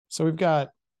So we've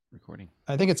got, Recording.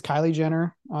 I think it's Kylie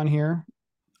Jenner on here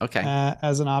Okay.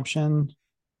 as an option.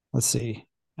 Let's see.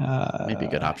 Maybe a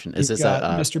good option. Is You've this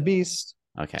got Mr. Beast,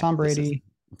 okay. Tom This is Brady.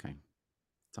 okay.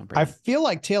 Tom I Brady. feel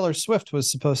like Taylor Swift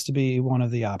was supposed to be one of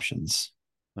the options,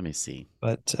 Let me see.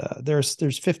 but there's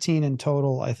 15 in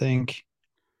total, I think,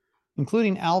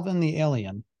 including Alvin the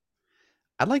Alien.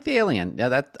 I like the alien.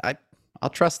 Yeah, I'll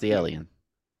trust the alien.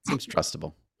 Seems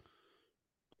trustable.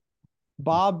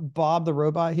 Bob the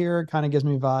robot here kind of gives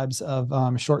me vibes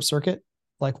of Short Circuit,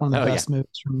 like one of the Oh yeah. best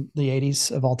movies from the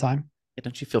 80s of all time. Yeah,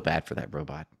 don't you feel bad for that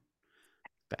robot?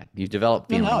 Bad. You develop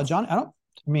No, no, feelings. John. I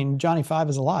mean, Johnny Five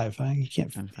is alive. He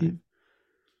can't. John Five.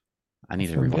 I I need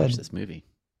to feel rewatch good. this movie.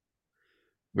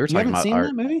 We were You talking haven't about seen that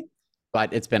art, movie?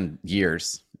 but it's been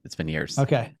years. It's been years.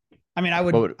 Okay. I mean,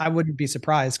 What would, I wouldn't be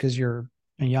surprised because you're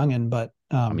a youngin, but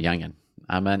I'm a youngin.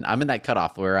 I'm in that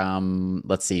cutoff where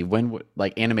let's see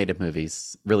like animated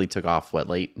movies really took off. What,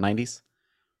 late '90s?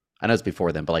 I know it's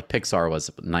before then, but like Pixar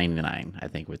was '99, I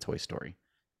think, with Toy Story.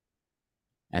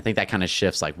 I think that kind of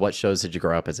shifts. Like, what shows did you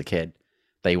grow up as a kid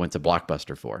that you went to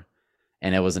Blockbuster for?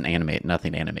 And it wasn't animated,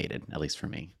 nothing animated, at least for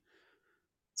me.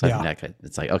 So I think yeah.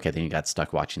 it's like, okay, then you got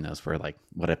stuck watching those for like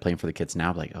what I play for the kids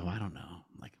now. Like, oh, I don't know.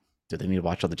 Like, do they need to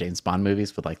watch all the James Bond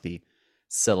movies with like the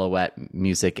silhouette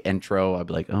music intro? I'd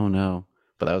be like, oh no.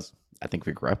 But I think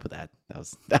we grew up with that.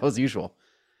 That was usual.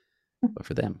 But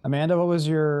for them, Amanda, what was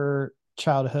your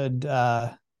childhood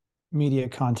media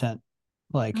content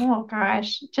like? Oh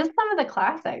gosh, just some of the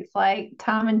classics like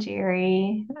Tom and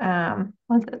Jerry,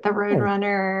 was it the Oh,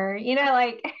 Roadrunner?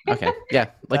 Like okay, yeah,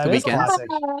 like the that is weekends. classic.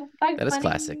 Bugs That is Bunny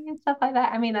classic. and stuff like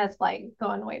that. I mean, that's like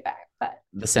going way back, but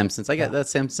The Simpsons. I get Yeah. the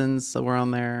Simpsons were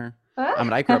on there. I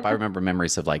mean, I grew up. I remember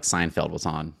memories of like Seinfeld was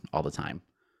on all the time,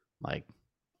 like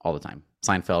all the time.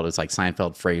 Seinfeld is like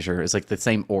Seinfeld, Frasier. It's like the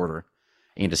same order,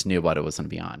 and you just knew what it was going to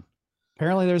be on.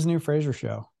 Apparently, there's a new Frasier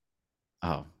show.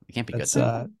 Oh, it can't be good. That's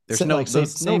There's no like same,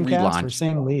 there's no same cast or relaunch.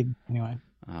 same lead. Anyway,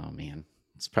 Oh man,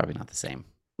 it's probably not the same.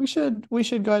 we should go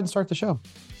ahead and start the show.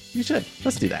 You should.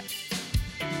 Let's do that.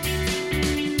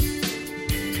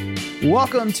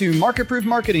 Welcome to Market Proof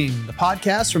Marketing, the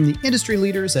podcast from the industry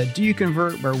leaders at Do You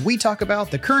Convert, where we talk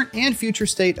about the current and future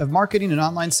state of marketing and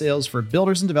online sales for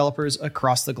builders and developers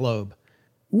across the globe.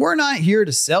 We're not here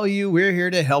to sell you, we're here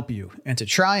to help you and to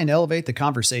try and elevate the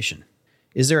conversation.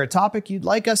 Is there a topic you'd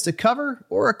like us to cover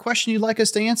or a question you'd like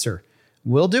us to answer?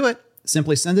 We'll do it.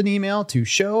 Simply send an email to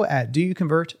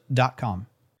show@doyouconvert.com.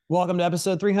 Welcome to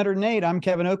episode 308. I'm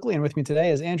Kevin Oakley, and with me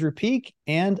today is Andrew Peak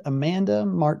and Amanda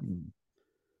Martin.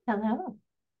 hello.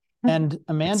 And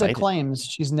Amanda Excited. claims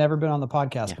she's never been on the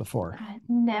podcast Yeah. before. I've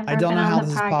never I don't been know on how the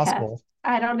this is podcast. possible.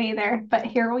 I don't either, but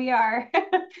here we are.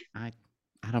 I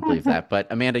I don't believe that, but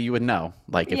Amanda, you would know,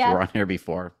 like if you Yeah. were on here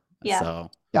before. Yeah.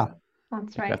 So That's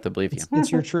I right. have to believe you.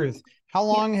 It's your truth. How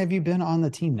long have you been on the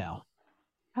team now?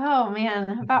 Oh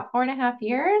man, about 4.5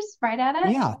 years, right at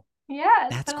it. Yeah. Yeah,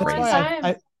 it's That's been a long crazy.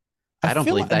 time. I don't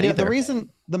feel believe that the either.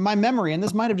 reason, my memory, and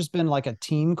this might have just been like a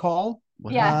team call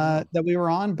What Yeah. that we were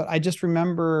on, but I just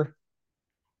remember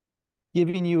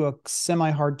giving you a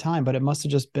semi hard time, but it must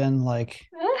have just been like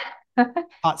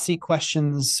hot seat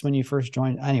questions when you first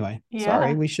joined. Anyway, Yeah.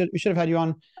 sorry, we should have had you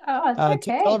on. Oh, it's To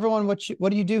okay. tell everyone what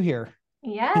do you do here?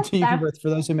 Yes, Do you convert for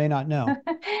those who may not know?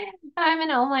 I'm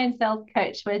an online sales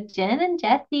coach with Jen and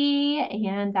Jesse,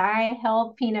 and I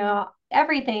help,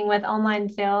 everything with online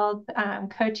sales,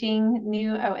 coaching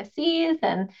new OSCs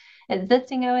and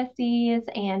existing OSCs,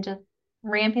 and just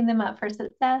ramping them up for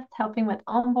success, helping with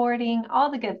onboarding, all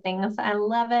the good things. I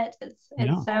love it. It's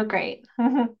Yeah. so great.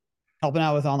 Oh Helping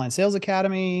out with Online Sales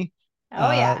Academy,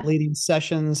 yeah. leading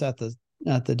sessions at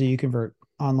the Do You Convert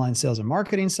Online Sales and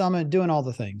Marketing Summit, doing all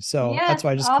the things. So Yes, that's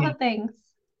why I just all can't. the things.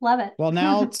 Love it. Well,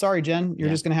 now, sorry, Jen, you're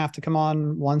Yeah. just going to have to come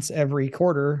on once every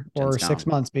quarter or Jen's 6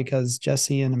 gone. months because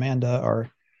Jesse and Amanda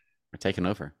are We're taking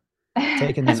over.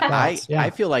 taking the And spots. Yeah. I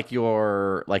feel like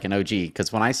you're like an OG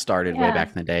because when I started way Yeah. back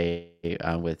in the day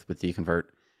with Do You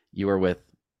Convert, you were with,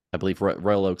 I believe,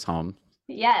 Royal Oaks Home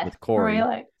Yes, with Corey.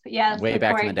 Royal. Yes, Way with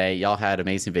back Corey. in the day. Y'all had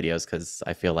amazing videos because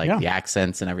I feel like Yeah. the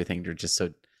accents and everything are just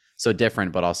so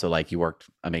different, but also like you worked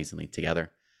amazingly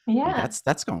together. Like, Yeah,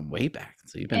 that's going way back.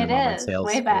 So you've been it in online is sales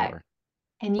way back.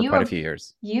 And for you quite a were few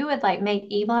years. you would like make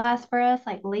e-blasts for us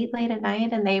like late at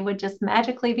night, and they would just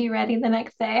magically be ready the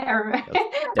next day. That's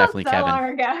Definitely so Kevin. long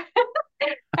ago.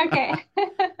 Okay.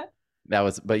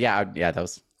 But yeah, that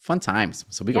was fun times.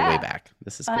 So we go way Yeah, back.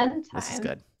 This is fun good. This is times.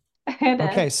 good. It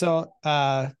Okay. is. So,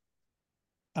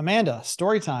 Amanda,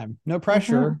 story time. No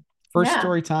pressure. First Yeah.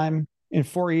 story time in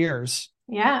 4 years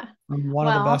Yeah. from one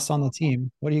of the Well, best on the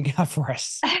team. What do you got for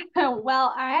us?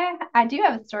 Well, I do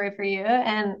have a story for you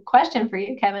and question for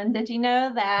you, Kevin. Did you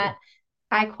know that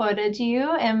I quoted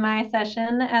you in my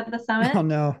session at the Oh summit?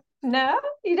 no. No,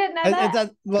 you didn't know that? Go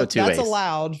Well, two that's ways.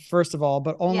 allowed, first of all,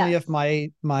 but only Yes. if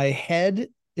my head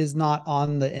is not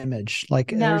on the image. Like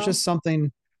there's No, just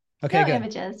something. Okay, no good.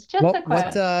 images, just a What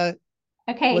quote.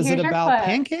 Okay, was it here's your about quote.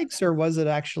 pancakes or was it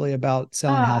actually about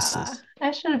selling Ah, houses?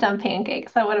 I should have done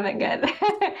pancakes. That would have been good.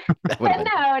 That would But have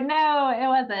been good. no, it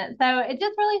wasn't. So it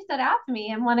just really stood out to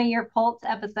me in one of your Pulse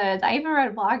episodes. I even wrote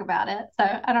a blog about it. So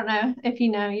I don't know if you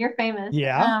know, you're famous.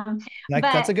 Yeah,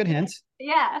 that's But a good hint.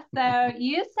 yeah, so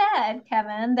you said,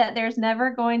 Kevin, that there's never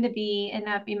going to be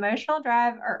enough emotional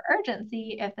drive or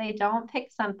urgency if they don't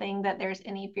pick something that there's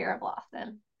any fear of loss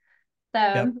in.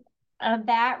 Yep. So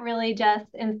that really just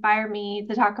inspired me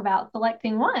to talk about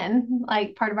selecting one,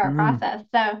 like part of our Mm. process.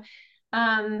 So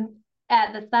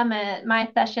at the summit, my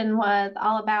session was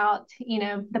all about,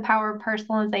 the power of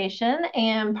personalization.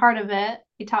 And part of it,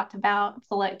 we talked about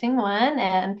selecting one.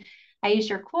 And I used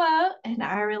your quote, and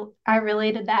I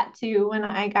related that to when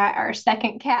I got our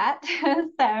second cat.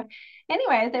 So,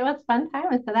 anyways, it was fun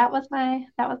time. So that was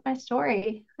my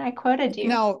story. I quoted you.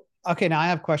 Now, okay, now I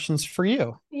have questions for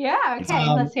you. Yeah, okay,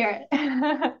 Um, let's hear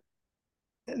it.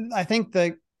 I think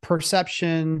the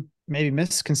perception, maybe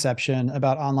misconception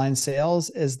about online sales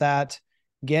is that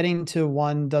getting to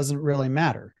one doesn't really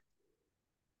matter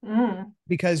Mm,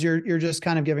 because you're just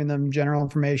kind of giving them general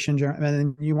information and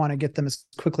then you want to get them as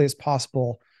quickly as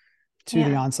possible to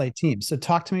the yeah. on-site team. So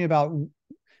talk to me about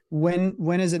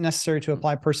when is it necessary to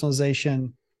apply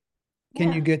personalization?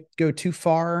 Can you Yeah. go too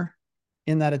far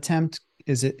in that attempt?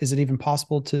 Is it even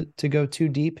possible to go too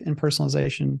deep in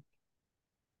personalization?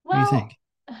 What do you Well, think?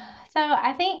 so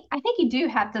I think you do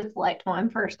have to select one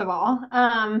first of all,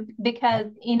 Yep. because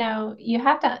you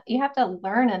have to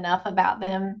learn enough about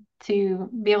them to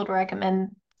be able to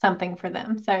recommend something for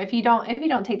them. So if you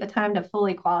don't take the time to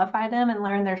fully qualify them and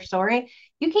learn their story,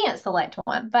 you can't select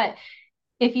one. But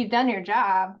if you've done your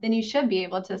job, then you should be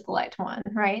able to select one,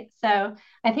 right? So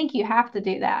I think you have to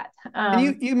do that.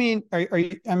 And you mean are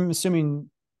you? I'm assuming,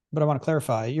 but I want to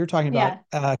clarify. You're talking about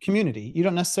Yeah. community. You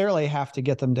don't necessarily have to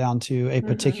get them down to a Hmm.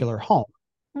 particular home,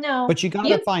 No, but you got to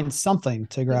you find something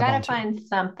to You grab got to onto. find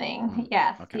something. Mm,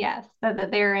 Yes, okay. yes, so that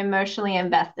they're emotionally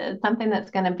invested, something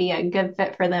that's going to be a good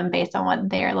fit for them based on what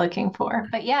they're looking for.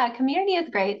 But yeah, community is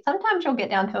great. Sometimes you'll get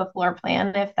down to a floor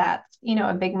plan if that's,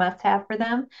 a big must have for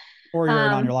them. Or you're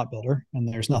right on your Um, lot builder, and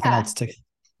there's nothing yeah, else to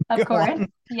of go course.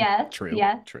 on. Yes, True.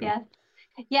 yes, True. yes.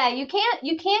 Yeah, you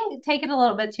can take it a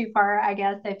little bit too far, I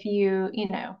guess, if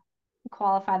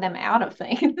qualify them out of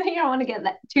things. You don't want to get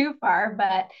that too far,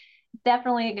 but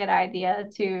definitely a good idea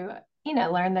to,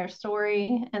 learn their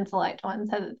story and select one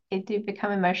so that they do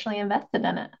become emotionally invested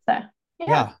in it. So, yeah,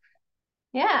 Yeah.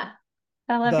 yeah.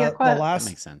 I love your The quote. That last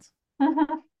makes sense.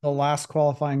 the last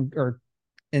qualifying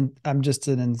and I'm just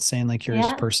an insanely curious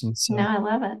Yeah. person. No, So I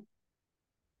love it.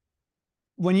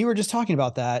 when you were just talking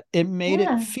about that, it made it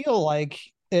Yeah. feel like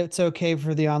it's okay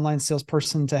for the online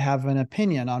salesperson to have an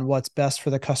opinion on what's best for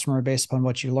the customer based upon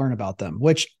what you learn about them,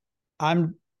 which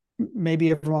I'm maybe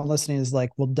everyone listening is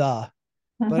like, well, duh.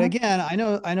 But Hmm. again, I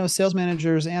know sales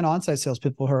managers and on-site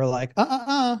salespeople who are like,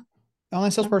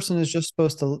 online salesperson is just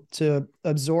supposed to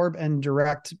absorb and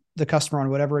direct the customer on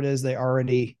whatever it is they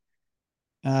already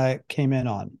came in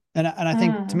on. And I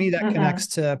think to me that connects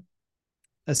Mm-mm. to,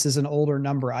 this is an older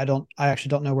number. I actually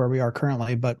don't know where we are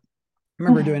currently, but I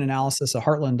remember doing analysis at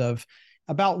Heartland of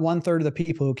about 1/3 of the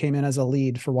people who came in as a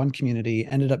lead for one community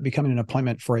ended up becoming an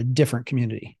appointment for a different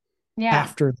community Yeah.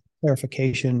 after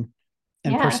clarification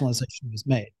and Yeah. personalization was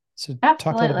made. So talk a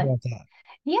little bit Absolutely. about that.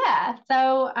 Yeah.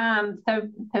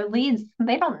 So leads,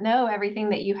 they don't know everything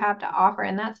that you have to offer.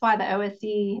 And that's why the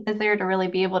OSC is there to really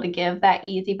be able to give that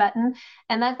easy button.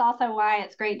 And that's also why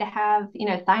it's great to have,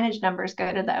 signage numbers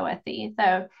go to the OSC.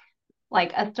 So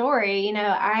like a story,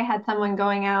 I had someone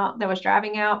going out that was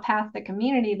driving out past the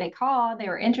community. They called, they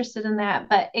were interested in that,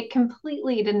 but it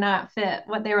completely did not fit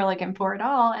what they were looking for at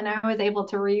all. And I was able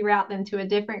to reroute them to a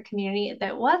different community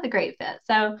that was a great fit.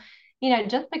 So,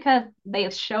 just because they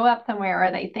show up somewhere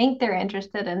or they think they're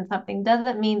interested in something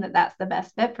doesn't mean that that's the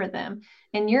best fit for them.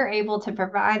 And you're able to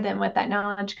provide them with that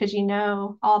knowledge because you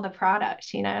know all the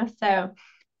products, So Yeah.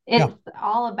 it's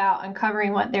all about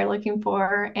uncovering what they're looking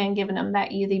for and giving them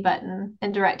that easy button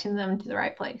and directing them to the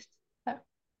right place. So,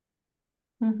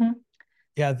 mm-hmm.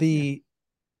 Yeah. Yeah. The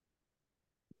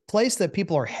place that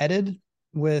people are headed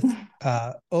with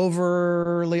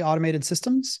overly automated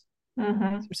systems. So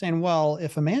Mm-hmm. you're saying, well,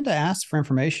 if Amanda asks for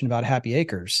information about Happy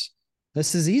Acres,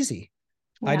 this is easy.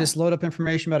 I Yeah. just load up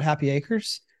information about Happy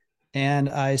Acres. and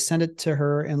I send it to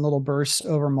her in little bursts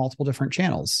over multiple different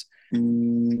channels.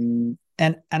 And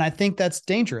I think that's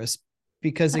dangerous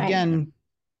because, Right. again,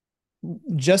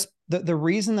 just the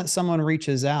reason that someone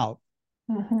reaches out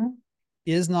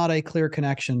is not a clear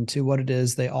connection to what it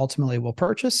is they ultimately will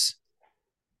purchase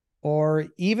or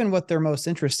even what they're most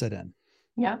interested in.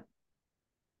 Yeah.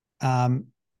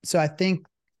 So I think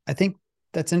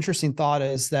that's interesting thought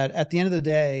is that at the end of the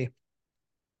day,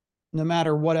 no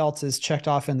matter what else is checked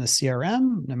off in the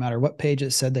CRM, no matter what page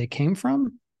it said they came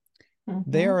from,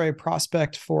 they are a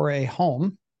prospect for a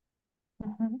home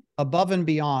above and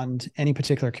beyond any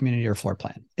particular community or floor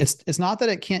plan. It's not that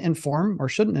it can't inform or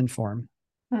shouldn't inform,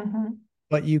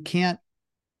 but you can't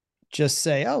just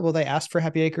say, oh, well, they asked for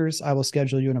Happy Acres. I will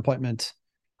schedule you an appointment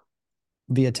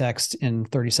via text in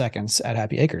 30 seconds at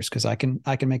Happy Acres because I can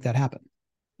make that happen.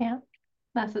 Yeah,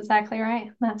 that's exactly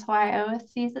right. That's why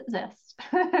OSCs exist.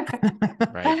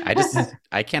 Right.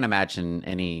 I can't imagine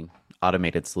any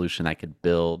automated solution that could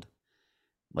build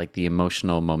like the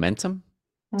emotional momentum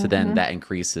to then that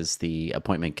increases the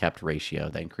appointment kept ratio.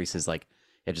 That increases like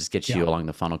it just gets you along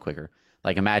the funnel quicker.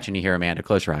 Like imagine you hear Amanda,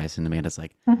 close your eyes, and Amanda's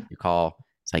like, you call.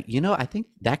 It's like, I think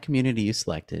that community you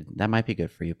selected, that might be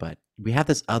good for you, but we have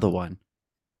this other one.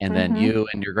 And then you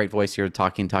and your great voice, you're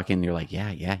talking, and you're like,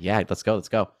 yeah, let's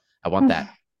go. I want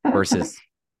that. Versus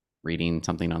reading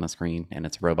something on the screen and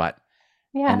it's a robot.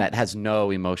 Yeah. And that has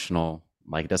no emotional,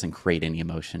 like it doesn't create any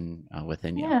emotion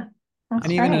within you. Yeah. And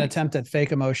even an attempt at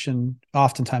fake emotion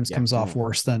oftentimes comes off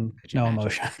worse than no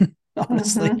emotion,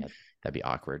 honestly. Yeah, that'd be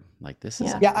awkward. Like this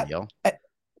is real.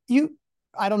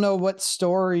 I don't know what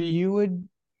store you would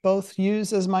both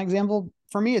use as my example.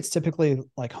 For me, it's typically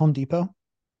like Home Depot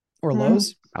or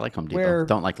Lowe's. I like Home Depot.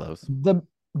 Don't like Lowe's. The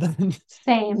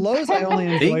Same. Lowe's I only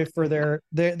enjoy for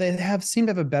they seem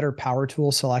to have a better power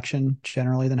tool selection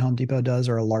generally than Home Depot does,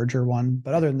 or a larger one.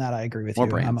 But other than that, I agree with you.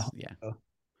 Brands, I'm a Home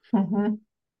Depot.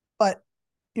 But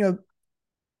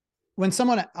when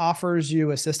someone offers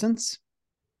you assistance,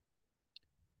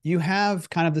 you have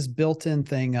kind of this built-in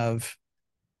thing of,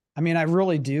 I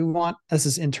really do want, this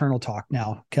is internal talk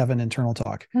now, Kevin, internal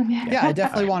talk. Yeah, I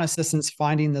definitely want assistance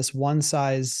finding this one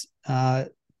size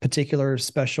particular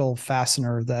special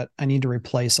fastener that I need to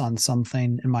replace on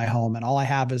something in my home. And all I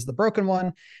have is the broken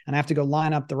one, and I have to go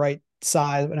line up the right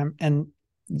size. And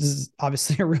this is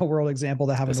obviously a real world example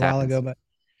that happened a while ago, but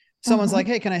someone's like,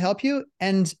 hey, can I help you?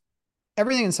 And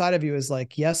everything inside of you is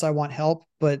like, yes, I want help,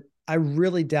 but I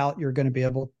really doubt you're going to be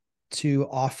able to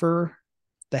offer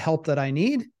the help that I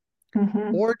need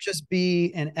or just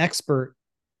be an expert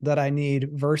that I need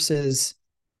versus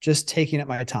just taking up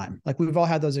my time. Like we've all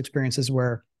had those experiences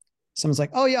where someone's like,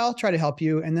 oh yeah, I'll try to help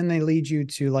you. And then they lead you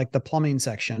to like the plumbing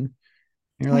section.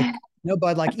 And you're like, no,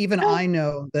 bud, like even I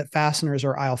know that fasteners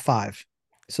are aisle 5.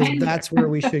 So that's where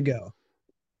we should go.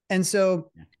 And so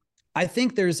I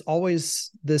think there's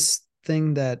always this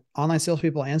thing that online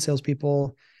salespeople and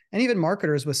salespeople and even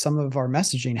marketers with some of our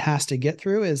messaging has to get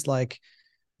through is like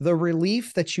the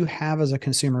relief that you have as a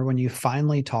consumer when you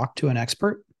finally talk to an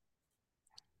expert.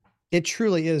 It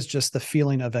truly is just the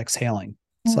feeling of exhaling.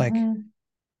 It's like,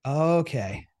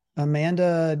 okay,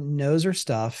 Amanda knows her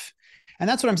stuff. And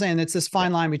that's what I'm saying. It's this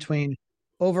fine line between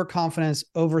overconfidence,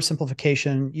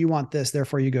 oversimplification. You want this,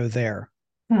 therefore you go there.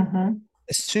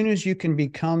 As soon as you can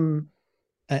become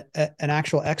an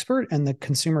actual expert and the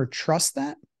consumer trusts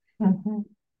that,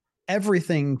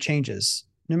 everything changes.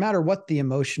 No matter what the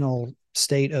emotional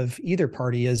state of either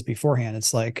party is beforehand,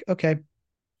 it's like, okay,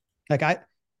 like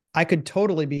I could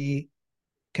totally be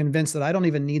convinced that I don't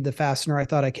even need the fastener I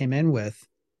thought I came in with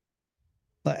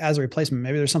as a replacement.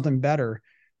 Maybe there's something better,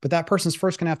 but that person's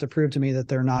first going to have to prove to me that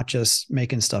they're not just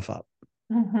making stuff up.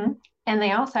 And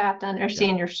they also have to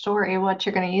understand your story, what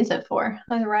you're going to use it for.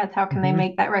 Otherwise, how can they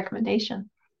make that recommendation?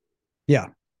 Yeah.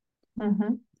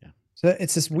 So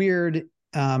it's this weird,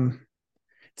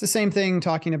 it's the same thing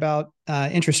talking about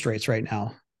interest rates right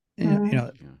now.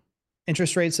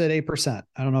 Interest rates at 8%.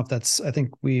 I don't know if I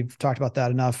think we've talked about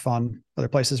that enough on other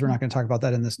places. We're not going to talk about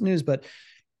that in this news, but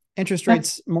interest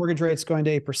rates, mortgage rates going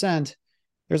to 8%.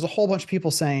 There's a whole bunch of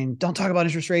people saying, don't talk about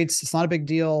interest rates. It's not a big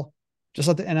deal. Just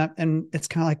let and it's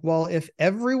kind of like, well, if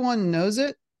everyone knows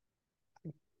it,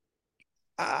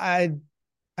 I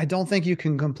don't think you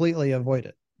can completely avoid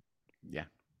it.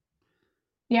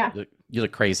 Yeah. You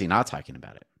look crazy not talking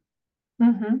about it.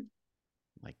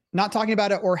 Like not talking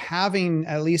about it or having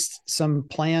at least some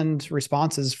planned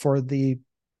responses for the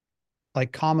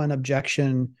like common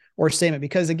objection or statement.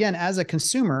 Because again, as a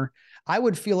consumer, I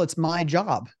would feel it's my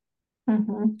job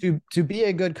to be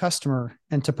a good customer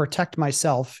and to protect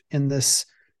myself in this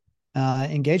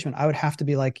engagement. I would have to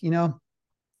be like,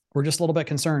 We're just a little bit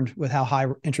concerned with how high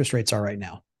interest rates are right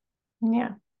now.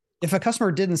 Yeah. If a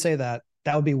customer didn't say that,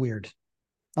 that would be weird,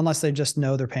 unless they just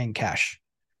know they're paying cash.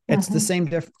 It's the same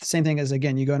thing as,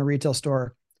 again, you go in a retail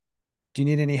store. Do you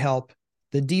need any help?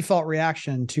 The default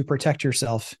reaction to protect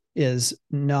yourself is,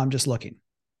 no, I'm just looking.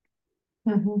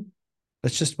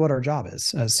 That's just what our job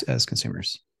is as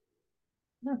consumers.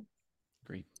 Yeah.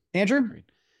 Agreed. Andrew? Agreed.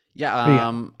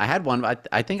 Yeah. I had one.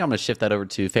 I think I'm going to shift that over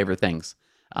to favorite things.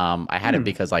 I had it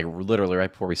because like literally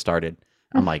right before we started,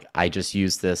 I'm like, I just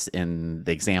used this in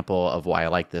the example of why I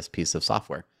like this piece of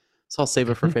software. So I'll save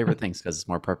it for favorite things because it's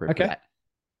more appropriate for that.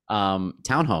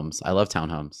 Townhomes. I love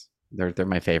townhomes. They're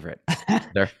my favorite.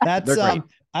 They're great.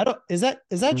 Is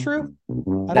that true?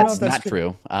 That's not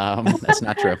true. That's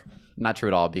not true. Not true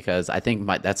at all, because I think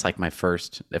that's like my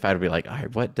first, if I would be like, all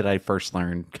right, what did I first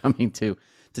learn coming to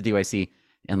DYC?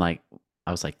 And like,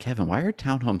 I was like, Kevin, why are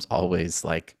townhomes always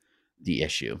like the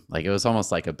issue? Like, it was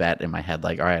almost like a bet in my head.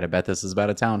 Like, all right, I bet this is about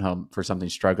a townhome for something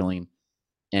struggling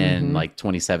in like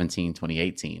 2017,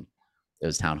 2018. It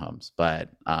was townhomes. But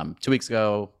 2 weeks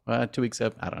ago, I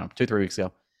don't know, 2-3 weeks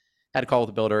ago, I had a call with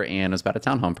the builder, and it was about a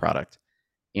townhome product.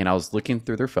 And I was looking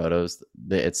through their photos.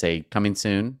 It's a coming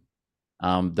soon.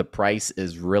 The price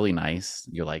is really nice.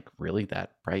 You're like, really,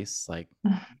 that price? Like,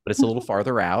 but it's a little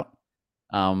farther out.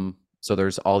 So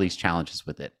there's all these challenges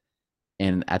with it.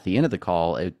 And at the end of the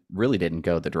call, it really didn't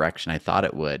go the direction I thought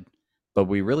it would. But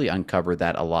we really uncovered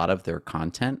that a lot of their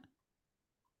content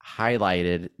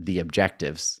highlighted the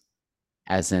objectives,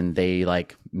 as in they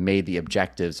like made the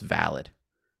objectives valid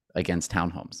against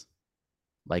townhomes.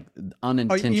 Like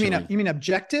unintentionally. You mean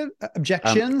objections or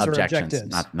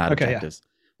objectives? Not objectives. Yeah.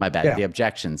 My bad. Yeah. The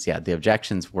objections. Yeah. The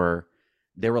objections were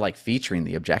like featuring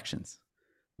the objections.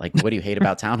 Like, what do you hate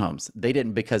about townhomes? They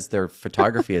didn't, because their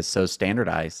photography is so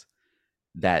standardized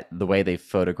that the way they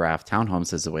photograph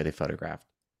townhomes is the way they photograph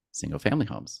single family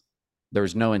homes. There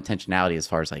was no intentionality as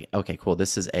far as like, okay, cool.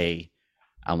 This is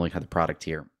I'm looking at the product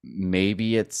here.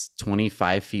 Maybe it's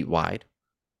 25 feet wide.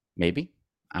 Maybe.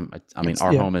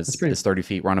 Our home is 30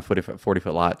 feet. We're on a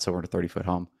 40-foot lot, so we're in a 30-foot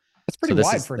home. That's pretty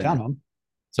wide for a townhome.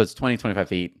 So it's 25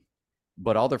 feet.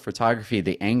 But all their photography,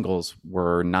 the angles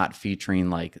were not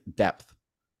featuring like depth.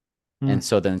 And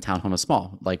so then the townhome is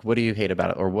small. Like, what do you hate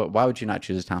about it? Or why would you not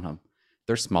choose a townhome?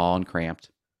 They're small and cramped.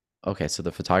 Okay, so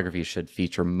the photography should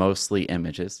feature mostly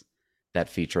images that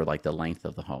feature like the length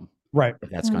of the home. Right. If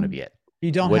that's going to be it.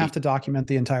 You don't have to document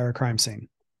the entire crime scene.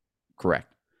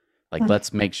 Correct. Like,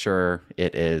 let's make sure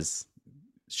it is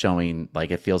showing, like,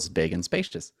 it feels big and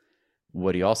spacious.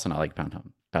 What do you also not like about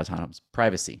townhomes?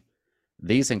 Privacy.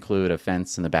 These include a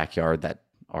fence in the backyard that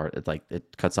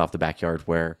it cuts off the backyard,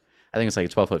 where I think it's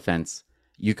like a 12-foot fence.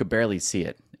 You could barely see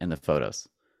it in the photos,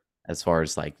 as far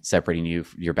as like separating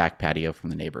your back patio from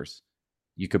the neighbors.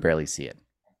 You could barely see it.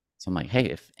 So I'm like,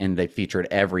 hey, and they featured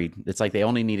it's like they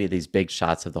only needed these big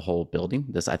shots of the whole building.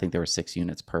 I think there were 6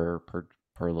 units per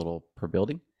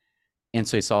building. And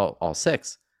so you saw all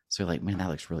 6. So you're like, man, that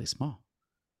looks really small.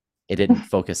 It didn't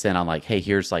focus in on like, hey,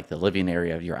 here's like the living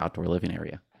area, your outdoor living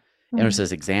area. And it was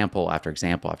this example after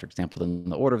example after example. In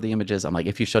the order of the images, I'm like,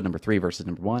 if you showed number 3 versus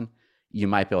number 1, you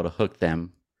might be able to hook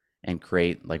them and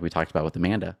create, like we talked about with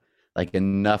Amanda, like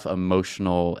enough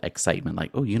emotional excitement.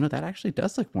 Like, oh, that actually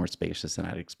does look more spacious than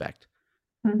I'd expect.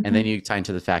 And then you tie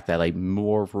into the fact that like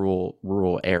more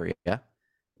rural area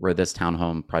where this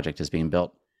townhome project is being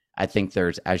built. I think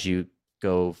as you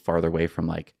go farther away from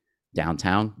like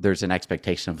downtown, there's an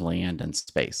expectation of land and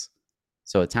space.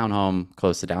 So a townhome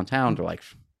close to downtown, they're like,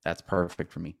 that's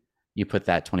perfect for me. You put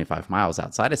that 25 miles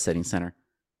outside of city center,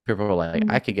 people are like,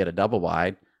 I could get a double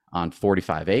wide on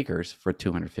 45 acres for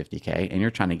 $250K, and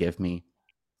you're trying to give me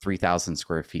 3,000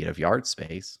 square feet of yard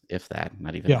space, if that,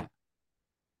 not even that.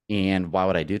 And why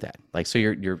would I do that? Like, so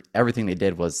you're everything they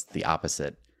did was the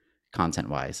opposite content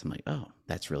wise. I'm like, oh,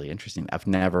 that's really interesting. I've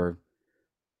never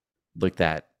looked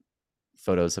at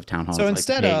photos of townhomes. So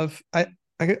instead of, I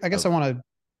guess I want to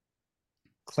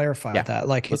clarify that.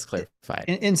 Like, let's clarify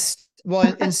it.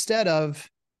 Instead of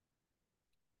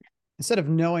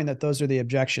knowing that those are the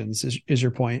objections is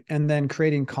your point, and then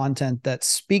creating content that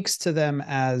speaks to them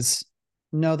as,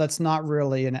 no, that's not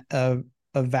really a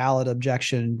valid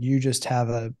objection. You just have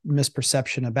a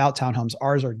misperception about townhomes.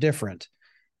 Ours are different.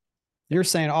 You're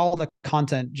saying all the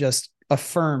content just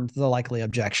affirmed the likely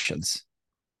objections.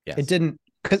 Yes. It didn't,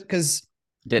 because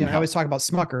I always talk about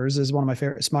Smuckers is one of my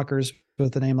favorite. Smuckers,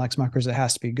 with the name like Smuckers, it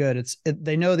has to be good.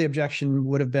 They know the objection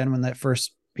would have been when that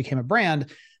first became a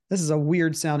brand. This is a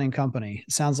weird sounding company.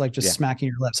 It sounds like just smacking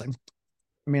your lips.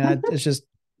 Like, it's just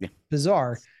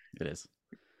bizarre. It is.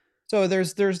 So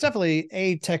there's definitely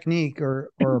a technique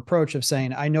or approach of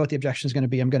saying, I know what the objection is going to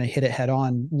be. I'm going to hit it head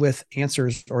on with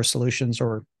answers or solutions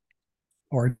or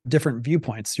different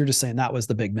viewpoints. You're just saying that was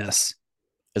the big miss.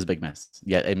 It's a big mess.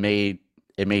 Yeah, it made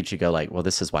you go like, well,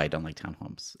 this is why I don't like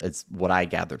townhomes. It's what I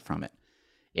gathered from it.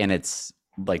 And it's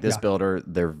like this Yeah. builder,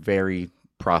 they're very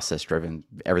process driven,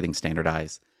 everything's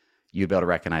standardized. You'd be able to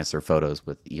recognize their photos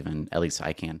with even, at least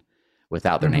I can,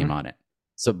 without their name on it.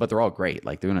 So, but they're all great.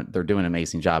 Like they're doing an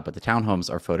amazing job. But the townhomes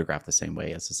are photographed the same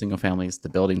way as the single families. The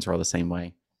buildings are all the same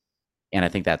way. And I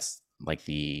think that's like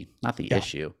not the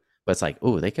issue, but it's like,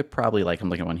 oh, they could probably, like, I'm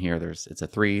looking at one here. It's a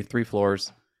three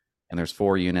floors and there's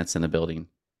 4 units in the building.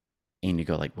 And you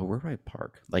go like, well, where do I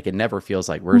park? Like, it never feels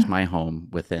like, where's my home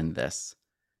within this?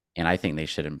 And I think they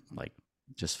should like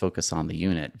just focus on the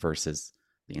unit versus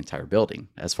the entire building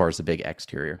as far as the big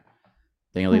exterior.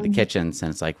 Then you look at the kitchens and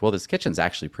it's like, well, this kitchen's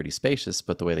actually pretty spacious,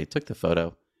 but the way they took the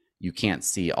photo, you can't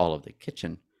see all of the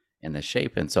kitchen in the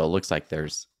shape. And so it looks like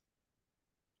there's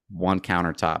one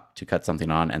countertop to cut something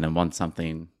on, and then one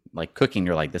something like cooking.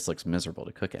 You're like, this looks miserable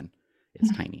to cook in.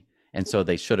 It's tiny. And so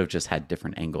they should have just had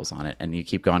different angles on it. And you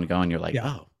keep going and going. You're like,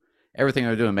 oh, everything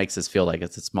they're doing makes us feel like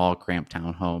it's a small, cramped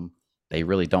townhome they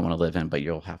really don't want to live in, but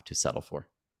you'll have to settle for.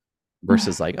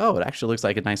 Versus like, oh, it actually looks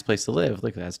like a nice place to live.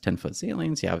 Look, it has 10-foot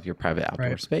ceilings. You have your private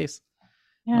outdoor space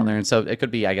on there. And so it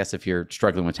could be, I guess, if you're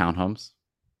struggling with townhomes,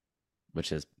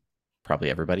 which is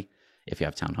probably everybody, if you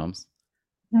have townhomes,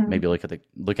 maybe look at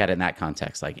it in that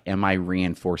context. Like, am I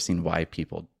reinforcing why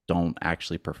people don't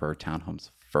actually prefer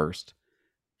townhomes first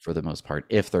for the most part,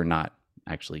 if they're not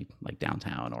actually like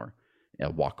downtown or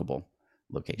a walkable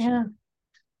location?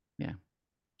 Yeah.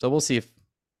 So we'll see if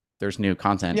there's new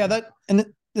content. Yeah,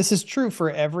 this is true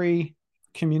for every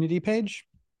community page.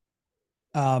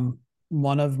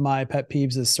 One of my pet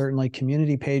peeves is certainly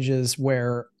community pages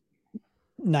where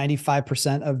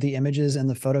 95% of the images in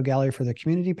the photo gallery for the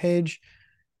community page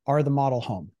are the model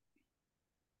home.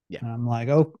 Yeah. And I'm like,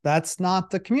 oh, that's not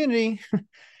the community.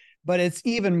 But it's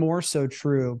even more so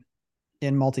true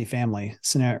in multifamily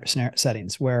scenario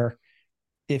settings, where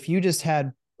if you just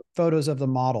had photos of the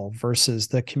model versus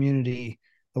the community,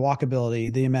 the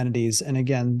walkability, the amenities, and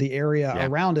again, the area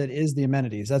around it is the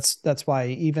amenities. That's why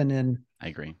even in I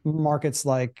agree markets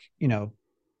like,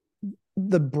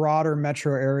 the broader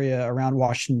metro area around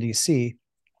Washington, D.C.,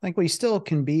 I think we still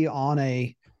can be on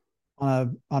a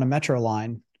metro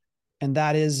line. And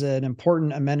that is an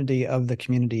important amenity of the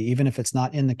community, even if it's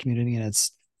not in the community and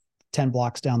it's 10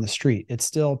 blocks down the street. It's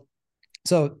still,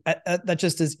 so that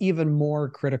just is even more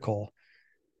critical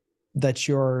that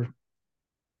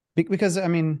because I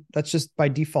mean, that's just by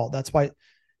default. That's why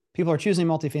people are choosing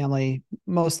multifamily,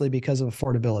 mostly because of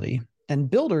affordability. And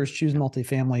builders choose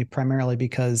multifamily primarily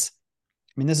because,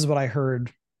 I mean, this is what I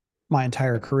heard my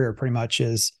entire career pretty much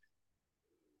is,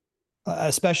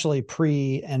 especially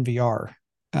pre-NVR,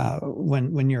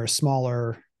 when you're a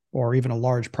smaller or even a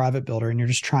large private builder and you're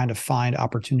just trying to find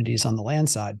opportunities on the land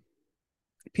side.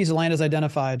 A piece of land is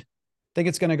identified, think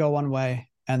it's going to go one way,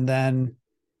 and then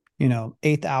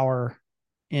 8th hour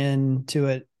into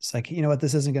it, it's like, you know what,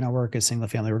 this isn't going to work as single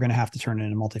family. We're going to have to turn it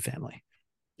into multifamily.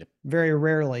 Yep. Very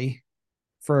rarely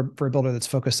for a builder that's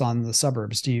focused on the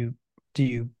suburbs do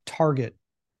you target,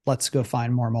 let's go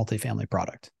find more multifamily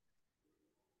product.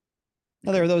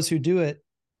 Now, there are those who do it,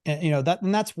 and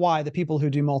that's why the people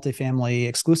who do multifamily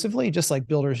exclusively, just like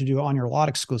builders who do on your lot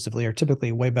exclusively, are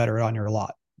typically way better at on your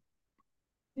lot.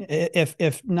 If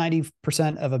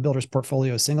 90% of a builder's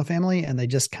portfolio is single family and they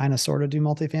just kind of sort of do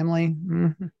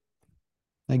multifamily,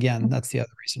 again, that's the other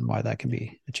reason why that can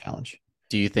be a challenge.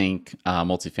 Do you think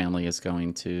multifamily is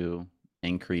going to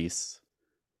increase?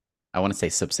 I want to say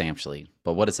substantially,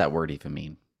 but what does that word even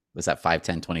mean? Was that 5,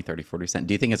 10, 20, 30, 40%?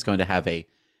 Do you think it's going to have a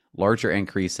larger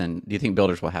increase? And do you think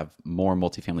builders will have more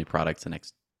multifamily products the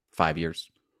next 5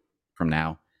 years from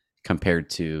now compared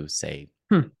to, say,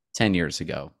 10 years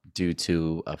ago, due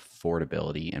to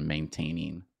affordability and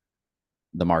maintaining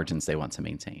the margins they want to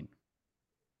maintain?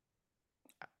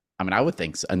 I mean, I would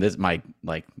think so. And this, my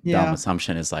dumb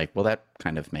assumption is like, well, that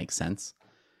kind of makes sense.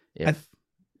 If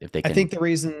they can. I think the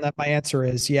reason that my answer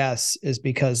is yes is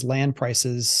because land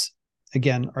prices,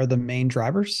 again, are the main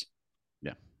drivers.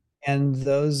 Yeah. And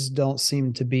those don't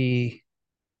seem to be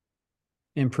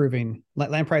improving.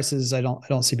 Land prices, I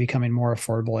don't see becoming more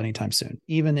affordable anytime soon,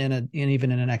 even in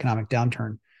an economic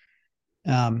downturn.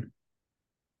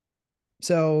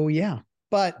 So yeah,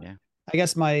 but I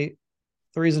guess the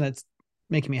reason it's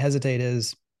making me hesitate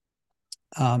is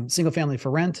single family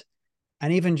for rent,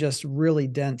 and even just really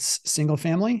dense single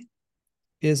family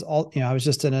is all, I was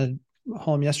just in a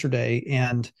home yesterday,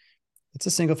 and it's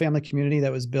a single family community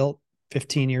that was built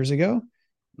 15 years ago.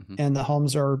 Mhm. And the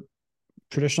homes are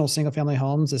traditional single family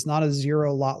homes. It's not a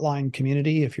zero lot line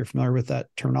community, if you're familiar with that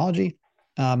terminology.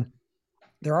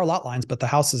 There are lot lines, but the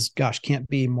houses, gosh, can't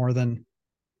be more than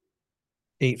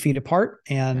 8 feet apart.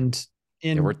 And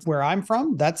where I'm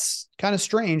from, that's kind of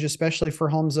strange, especially for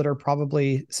homes that are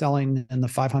probably selling in the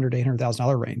 $500,000 to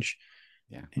 $800,000 range.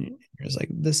 Yeah. And it's like,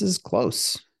 this is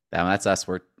close. That's us.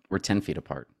 We're 10 feet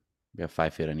apart. We have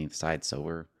 5 feet on either side. So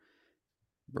we're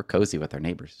cozy with our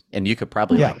neighbors. And you could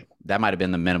probably that might've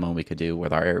been the minimum we could do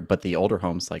with our area. But the older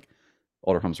homes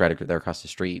right there across the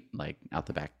street, like out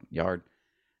the backyard,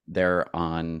 they're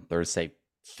say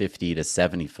 50 to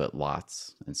 70 foot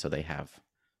lots. And so they have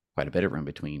quite a bit of room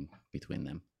between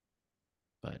them,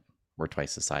 but we're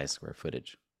twice the size square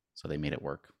footage. So they made it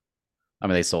work. I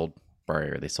mean, they sold for our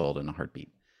area. They sold in a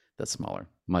heartbeat. That's smaller,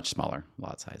 much smaller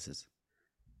lot sizes.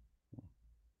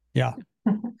 Yeah.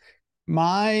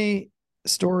 My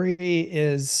story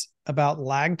is about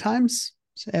lag times,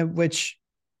 which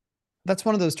that's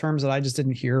one of those terms that I just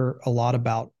didn't hear a lot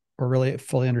about or really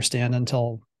fully understand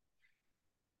until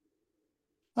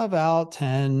about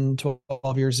 10,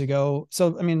 12 years ago.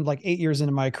 So, I mean, like 8 years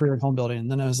into my career in home building.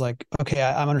 And then I was like, okay,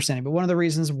 I'm understanding. But one of the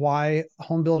reasons why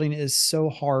home building is so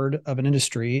hard of an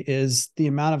industry is the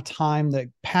amount of time that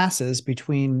passes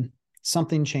between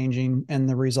something changing and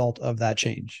the result of that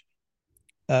change.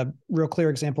 A real clear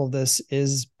example of this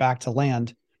is back to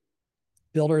land.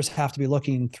 Builders have to be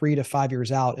looking 3 to 5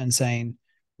 years out and saying,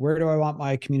 where do I want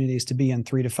my communities to be in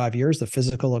 3 to 5 years, the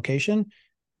physical location?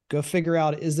 Go figure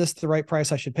out, is this the right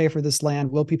price I should pay for this land?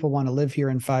 Will people want to live here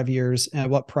in 5 years? And at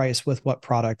what price, with what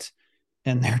product?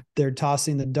 And they're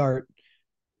tossing the dart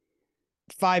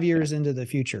 5 years into the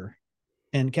future.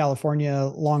 In California,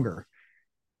 longer.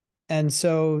 And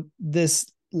so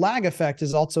this lag effect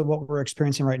is also what we're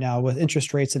experiencing right now with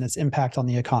interest rates and its impact on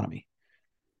the economy.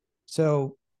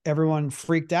 So everyone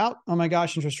freaked out. Oh my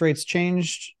gosh, interest rates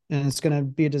changed and it's going to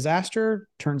be a disaster.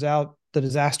 Turns out the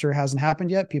disaster hasn't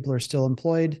happened yet. People are still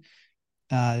employed.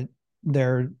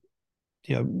 Their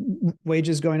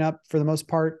wages going up for the most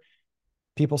part.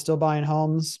 People still buying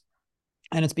homes.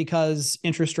 And it's because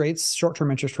interest rates,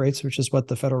 short-term interest rates, which is what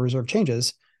the Federal Reserve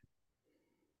changes,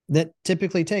 that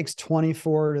typically takes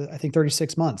 24 to, I think,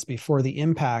 36 months before the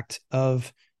impact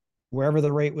of wherever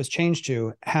the rate was changed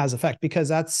to has effect, because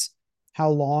that's how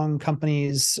long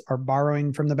companies are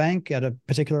borrowing from the bank at a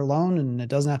particular loan, and it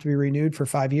doesn't have to be renewed for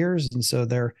 5 years. And so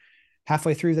they're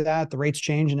halfway through that, the rates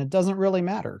change, and it doesn't really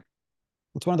matter.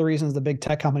 It's one of the reasons the big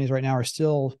tech companies right now are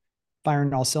still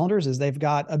firing all cylinders is they've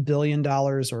got $1 billion,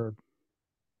 or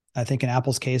I think in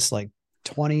Apple's case, like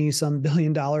 20 some $1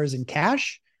 billion in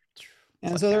cash.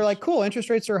 And so they're like, cool,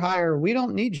 interest rates are higher. We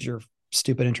don't need your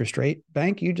stupid interest rate,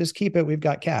 bank. You just keep it. We've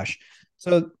got cash.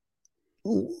 So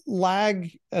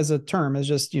lag as a term is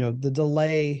just, the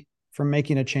delay from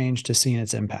making a change to seeing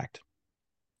its impact.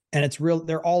 And it's real.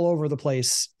 They're all over the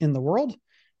place in the world,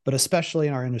 but especially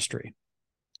in our industry.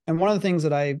 And one of the things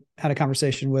that I had a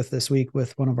conversation with this week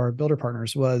with one of our builder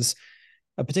partners was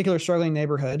a particular struggling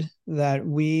neighborhood that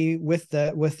we, with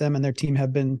them and their team,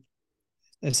 have been,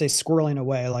 let's say, squirreling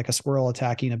away like a squirrel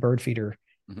attacking a bird feeder,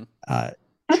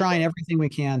 trying everything we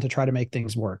can to try to make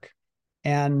things work.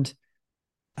 And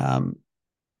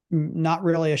not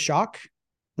really a shock.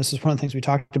 This is one of the things we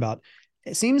talked about.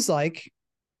 It seems like,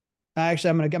 actually,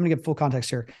 I'm going to give full context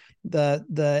here.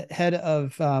 The head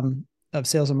of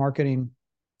sales and marketing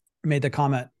made the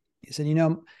comment. He said,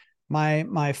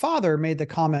 my father made the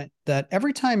comment that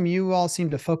every time you all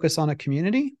seem to focus on a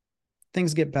community,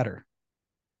 things get better.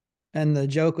 And the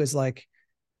joke was like,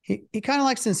 he kind of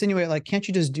likes to insinuate, like, can't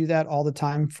you just do that all the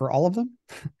time for all of them?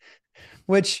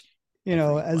 Which,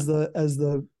 as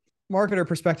the marketer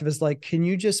perspective is like, can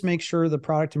you just make sure the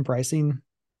product and pricing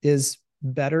is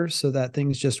better so that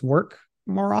things just work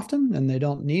more often and they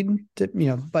don't need to,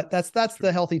 but that's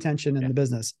the healthy tension in the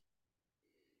business.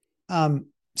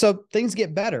 So things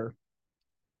get better.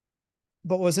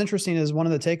 But what's interesting is one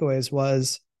of the takeaways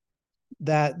was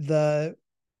that the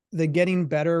getting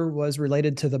better was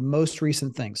related to the most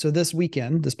recent thing. So this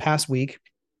past week,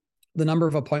 the number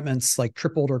of appointments like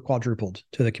tripled or quadrupled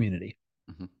to the community.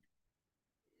 Mm-hmm.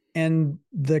 And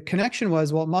the connection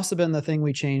was, well, it must have been the thing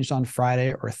we changed on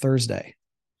Friday or Thursday.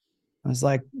 I was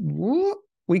like,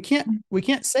 we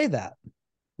can't say that.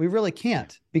 We really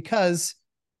can't, because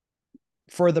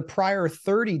for the prior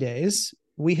 30 days,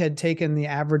 we had taken the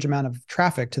average amount of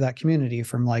traffic to that community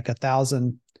from like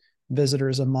 1,000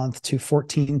 visitors a month to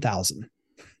 14,000.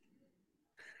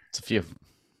 It's a few.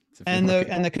 And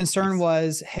the concern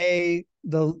was, hey,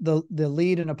 the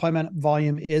lead and appointment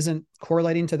volume isn't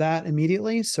correlating to that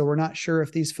immediately. So we're not sure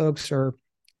if these folks are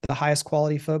the highest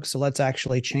quality folks. So let's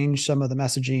actually change some of the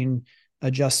messaging,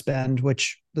 adjust spend,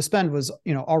 which the spend was,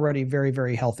 already very,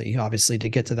 very healthy, obviously, to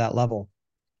get to that level.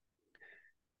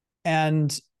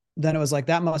 And then it was like,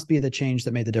 that must be the change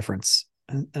that made the difference.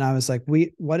 And I was like,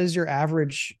 what is your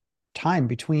average time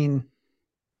between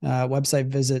website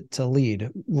visit to lead,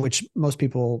 which most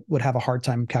people would have a hard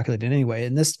time calculating anyway.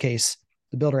 In this case,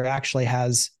 the builder actually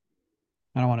has,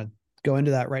 I don't want to go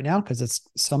into that right now because it's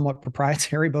somewhat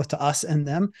proprietary both to us and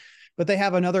them, but they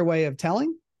have another way of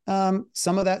telling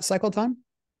some of that cycle time.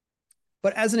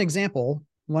 But as an example,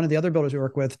 one of the other builders we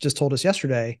work with just told us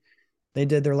yesterday, they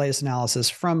did their latest analysis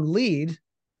from lead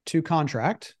to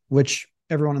contract, which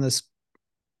everyone in this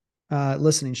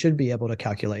listening should be able to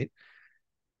calculate.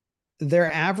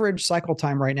 Their average cycle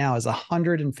time right now is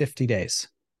 150 days.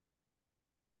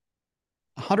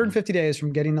 150 days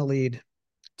from getting a lead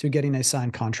to getting a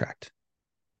signed contract.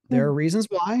 There are reasons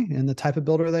why, and the type of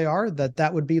builder they are,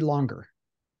 that would be longer.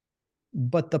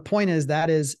 But the point is that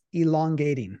is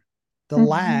elongating. The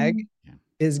lag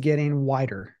is getting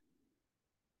wider.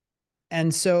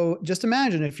 And so just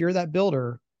imagine if you're that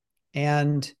builder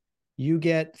and you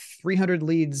get 300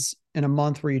 leads in a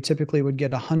month where you typically would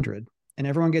get 100, and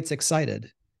everyone gets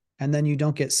excited, and then you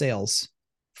don't get sales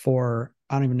for,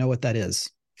 I don't even know what that is,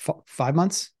 5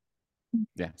 months?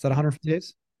 Yeah. Is that 150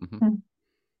 days? 5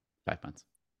 months.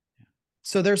 Yeah.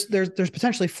 So there's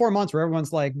potentially 4 months where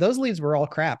everyone's like, those leads were all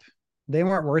crap. They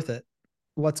weren't worth it.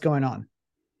 What's going on?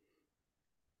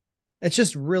 It's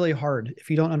just really hard if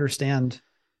you don't understand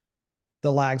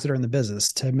the lags that are in the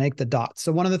business to make the dots.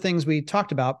 So one of the things we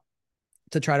talked about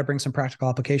to try to bring some practical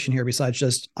application here, besides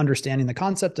just understanding the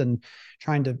concept and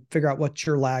trying to figure out what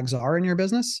your lags are in your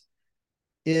business,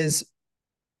 is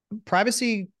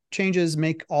privacy changes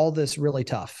make all this really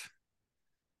tough.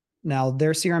 Now,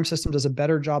 their CRM system does a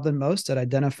better job than most at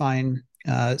identifying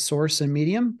source and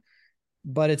medium,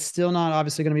 but it's still not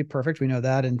obviously going to be perfect. We know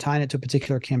that, and tying it to a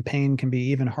particular campaign can be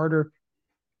even harder.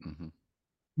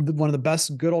 One of the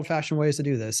best good old-fashioned ways to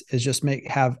do this is just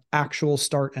have actual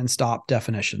start and stop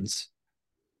definitions.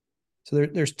 So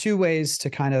there's two ways to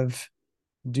kind of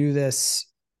do this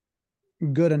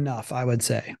good enough, I would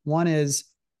say. One is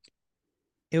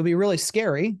it'll be really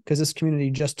scary because this community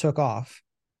just took off.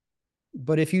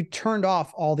 But if you turned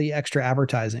off all the extra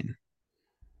advertising,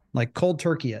 like cold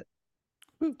turkey it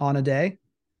on a day,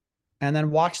 and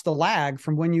then watch the lag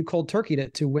from when you cold turkeyed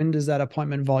it to when does that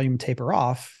appointment volume taper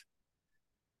off.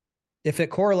 If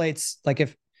it correlates, like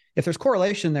if there's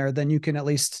correlation there, then you can at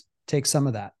least take some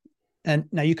of that. And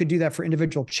now you could do that for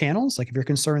individual channels. Like if you're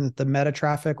concerned that the meta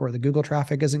traffic or the Google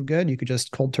traffic isn't good, you could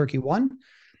just cold turkey one.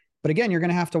 But again, you're going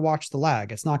to have to watch the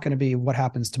lag. It's not going to be what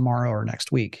happens tomorrow or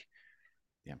next week.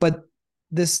 Yeah. But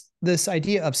this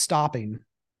idea of stopping,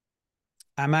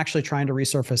 I'm actually trying to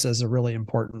resurface as a really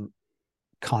important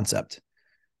concept.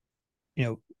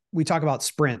 We talk about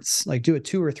sprints, like do a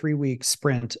 2 or 3 week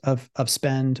sprint of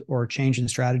spend or change in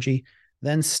strategy,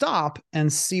 then stop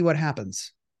and see what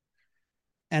happens.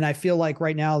 And I feel like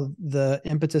right now, the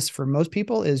impetus for most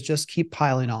people is just keep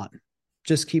piling on,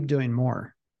 just keep doing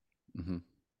more. And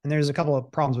there's a couple of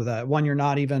problems with that. One, you're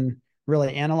not even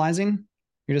really analyzing.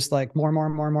 You're just like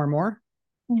more.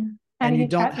 Yeah. And you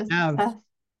don't have,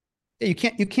 you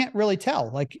can't really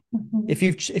tell. Like if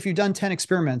you've done 10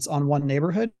 experiments on one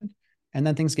neighborhood and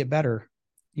then things get better,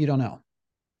 you don't know.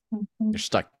 You're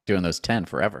stuck doing those 10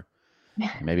 forever.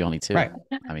 Maybe only 2. Right.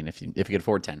 I mean, if you could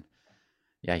afford 10.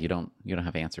 Yeah, you don't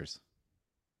have answers.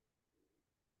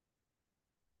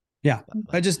 Yeah.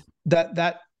 I just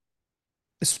that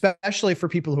especially for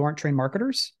people who aren't trained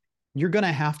marketers, you're going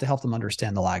to have to help them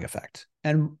understand the lag effect.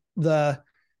 And I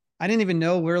didn't even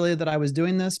know really that I was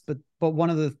doing this, but one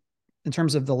of the, in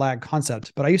terms of the lag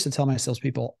concept, but I used to tell my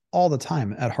salespeople all the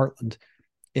time at Heartland,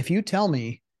 if you tell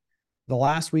me the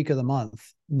last week of the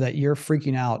month that you're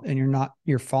freaking out and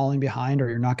you're falling behind or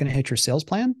you're not going to hit your sales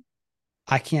plan,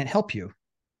 I can't help you.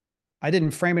 I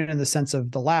didn't frame it in the sense of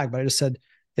the lag, but I just said,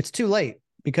 it's too late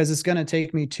because it's going to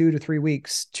take me 2 to 3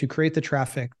 weeks to create the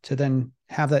traffic, to then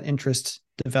have that interest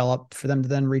develop, for them to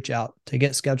then reach out, to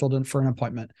get scheduled in for an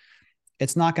appointment.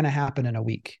 It's not going to happen in a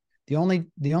week. The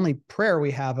only prayer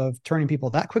we have of turning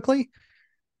people that quickly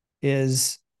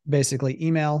is basically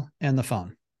email and the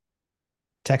phone,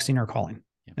 texting or calling.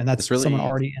 Yeah. And that's really someone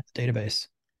already in the database.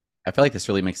 I feel like this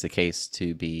really makes the case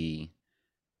to be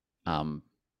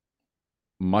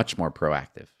much more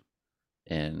proactive.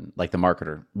 And like the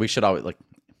marketer, we should always, like,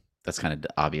 that's kind of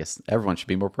obvious. Everyone should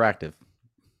be more proactive.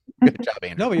 Good job,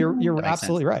 Andrew. No, you're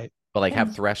absolutely right. But like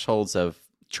have thresholds of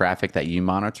traffic that you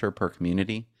monitor per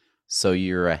community, so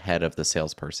you're ahead of the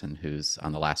salesperson who's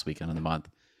on the last weekend of the month.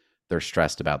 they're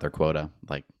stressed about their quota.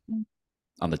 Like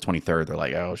on the 23rd, they're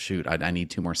like, oh shoot, I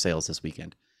need 2 more sales this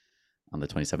weekend on the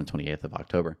 27th, 28th of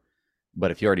October.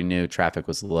 But if you already knew traffic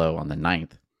was low on the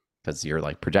 9th, because you're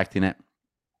like projecting it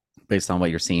based on what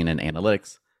you're seeing in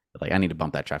analytics, like I need to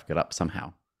bump that traffic up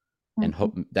somehow, and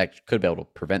hope that could be able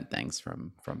to prevent things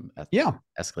from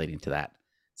escalating to that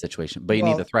situation. But you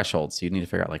need the threshold, so you need to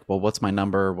figure out like, well, what's my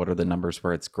number? What are the numbers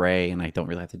where it's gray and I don't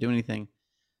really have to do anything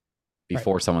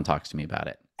before someone talks to me about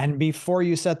it? And before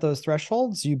you set those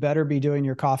thresholds, you better be doing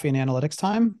your coffee and analytics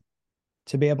time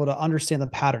to be able to understand the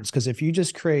patterns. Because if you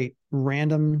just create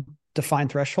random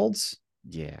defined thresholds,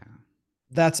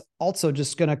 that's also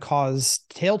just going to cause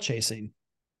tail chasing.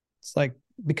 It's like,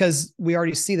 because we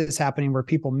already see this happening where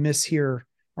people mishear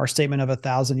our statement of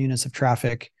 1,000 units of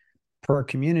traffic per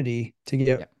community to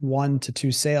get 1 to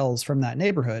 2 sales from that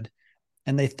neighborhood.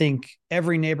 And they think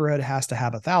every neighborhood has to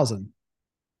have 1,000,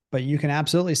 but you can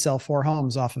absolutely sell 4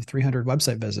 homes off of 300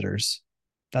 website visitors.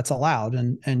 That's allowed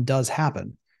and does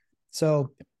happen.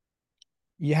 So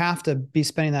you have to be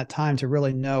spending that time to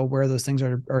really know where those things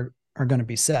are going to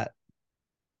be set.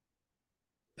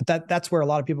 But that's where a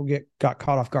lot of people got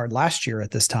caught off guard last year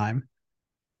at this time,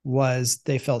 was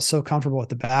they felt so comfortable with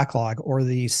the backlog or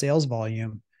the sales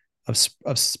volume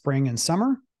of spring and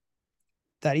summer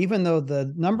that even though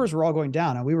the numbers were all going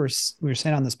down, and we were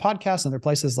saying on this podcast and other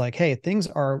places like, hey, things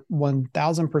are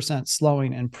 1,000%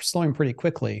 slowing pretty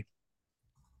quickly,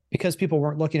 because people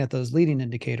weren't looking at those leading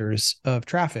indicators of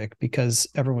traffic because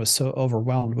everyone was so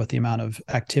overwhelmed with the amount of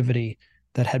activity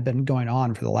that had been going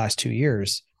on for the last 2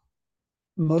 years.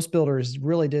 Most builders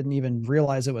really didn't even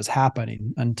realize it was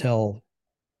happening until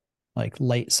like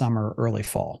late summer, early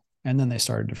fall. And then they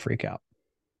started to freak out.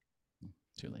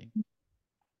 Too late.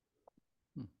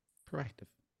 Proactive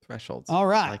thresholds. All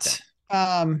right.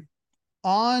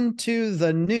 On to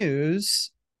the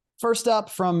news. First up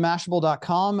from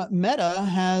Mashable.com, Meta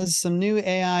has some new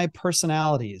AI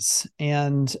personalities,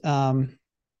 and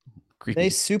they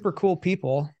super cool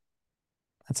people.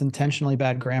 That's intentionally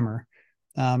bad grammar.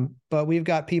 But we've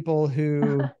got people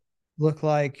who look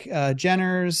like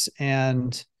Jenners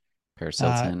and Paris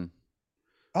Hilton.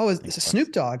 It's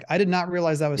Snoop Dogg. I did not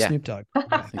realize that was Snoop Dogg.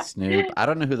 Snoop. I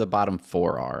don't know who the bottom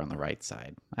 4 are on the right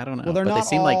side. I don't know. Well, but they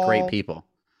seem like great people.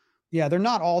 Yeah, they're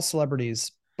not all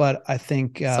celebrities, but I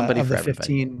think somebody of for the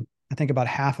 15, everybody. I think about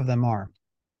half of them are.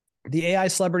 The AI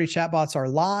celebrity chatbots are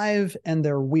live and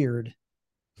they're weird,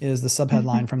 is the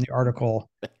subheadline from the article.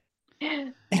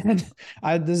 And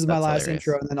this is my last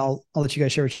intro, and then I'll let you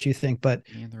guys share what you think. But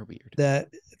they're weird.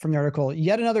 From the article,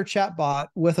 yet another chatbot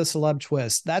with a celeb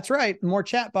twist. That's right, more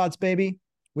chatbots, baby.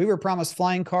 We were promised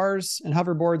flying cars and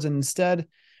hoverboards, and instead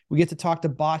we get to talk to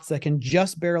bots that can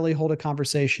just barely hold a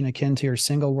conversation akin to your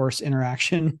single worst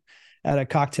interaction at a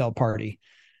cocktail party.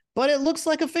 But it looks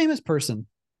like a famous person.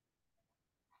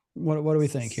 What do we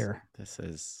think here? This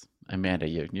is Amanda.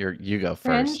 You go first.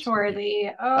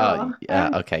 Cringe-worthy. Oh, yeah.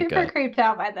 I'm Okay, super good. creeped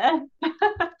out by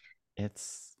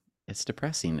this. It's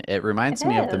depressing. It reminds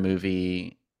me of the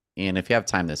movie, and if you have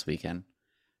time this weekend,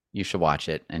 you should watch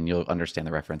it, and you'll understand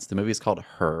the reference. The movie is called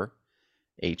Her,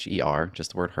 Her,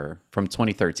 just the word Her, from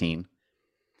 2013.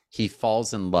 He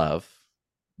falls in love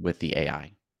with the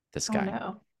AI. This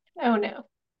guy. Oh no.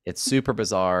 It's super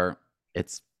bizarre.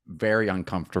 It's very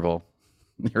uncomfortable.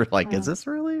 You're like, is this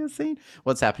really a scene?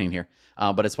 What's happening here?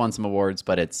 But it's won some awards,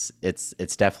 but it's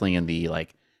definitely in the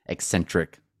like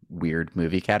eccentric, weird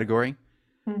movie category.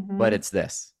 Mm-hmm. But it's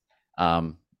this.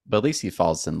 But at least he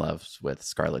falls in love with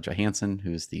Scarlett Johansson,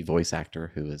 who's the voice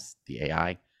actor, who is the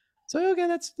AI. So okay,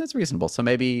 that's reasonable. So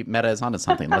maybe Meta is onto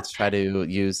something. Let's try to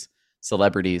use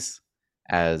celebrities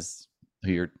as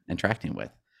who you're interacting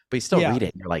with. But you still read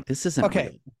it and you're like, this isn't okay.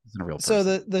 Real. This isn't a real person.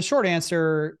 So the short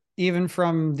answer, even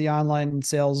from the online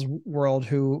sales world,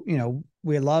 who,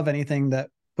 we love anything that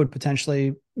would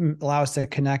potentially allow us to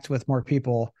connect with more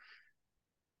people,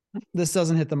 this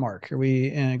doesn't hit the mark. Are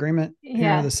we in agreement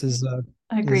here? This is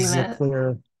agreement. This is a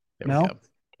clear no.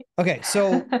 Okay,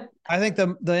 so I think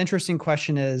the interesting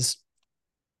question is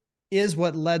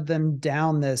what led them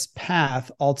down this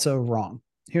path also wrong?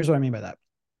 Here's what I mean by that.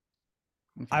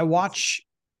 Okay. I watch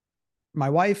my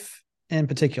wife in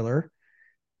particular,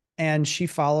 and she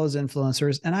follows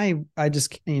influencers, and I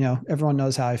just, everyone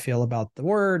knows how I feel about the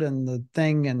word and the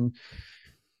thing, and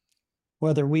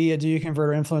whether we do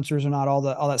convert our influencers or not, all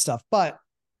that stuff. But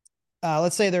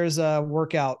let's say there's a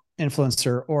workout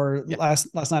influencer, or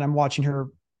last night I'm watching her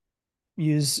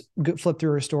flip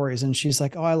through her stories, and she's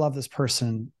like, oh, I love this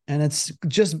person. And it's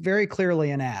just very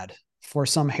clearly an ad for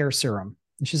some hair serum.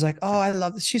 And she's like, oh, I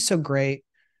love this. She's so great.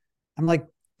 I'm like,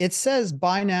 it says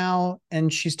buy now,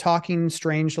 and she's talking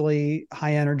strangely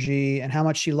high energy and how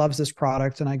much she loves this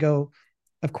product. And I go,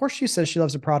 of course she says she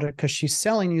loves the product because she's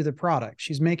selling you the product.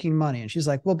 She's making money. And she's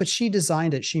like, well, but she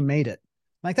designed it. She made it.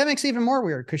 Like, that makes it even more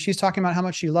weird because she's talking about how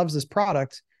much she loves this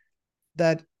product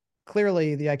that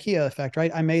clearly the IKEA effect,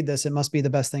 right? I made this. It must be the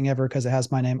best thing ever because it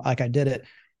has my name. Like, I did it.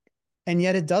 And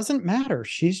yet it doesn't matter.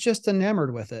 She's just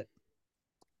enamored with it.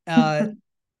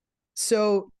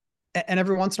 So, and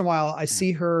every once in a while, I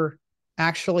see her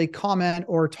actually comment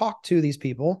or talk to these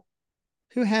people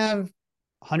who have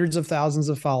hundreds of thousands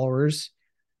of followers.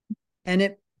 And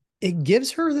it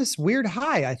gives her this weird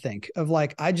high, I think, of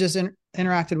like, I just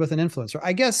interacted with an influencer.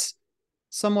 I guess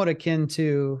somewhat akin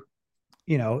to,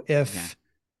 if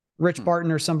Rich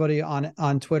Barton or somebody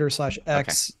on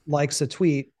Twitter/X likes a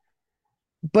tweet.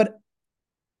 But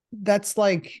that's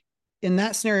like, in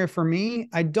that scenario for me,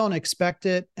 I don't expect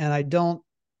it. And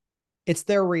it's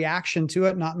their reaction to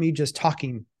it, not me just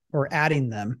talking or adding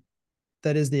them.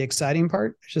 That is the exciting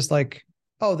part. It's just like,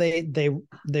 oh, they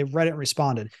read it and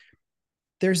responded.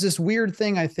 There's this weird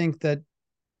thing, I think, that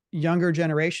younger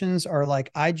generations are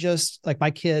like,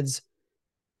 my kids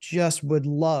just would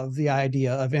love the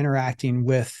idea of interacting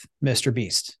with Mr.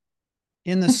 Beast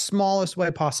in the smallest way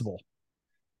possible.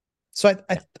 So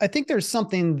I think there's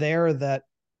something there that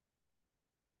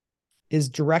is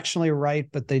directionally right,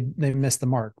 but they missed the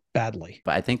mark badly.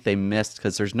 But I think they missed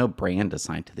because there's no brand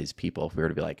assigned to these people. If we were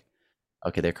to be like,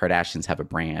 okay, the Kardashians have a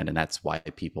brand, and that's why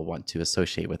people want to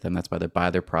associate with them. That's why they buy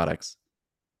their products.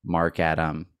 Mark at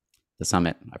the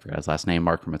summit, I forgot his last name,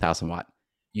 Mark from 1000 Watt.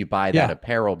 You buy that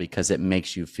apparel because it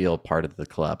makes you feel part of the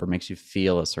club or makes you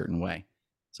feel a certain way.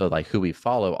 So like who we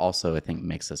follow also, I think,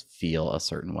 makes us feel a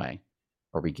certain way,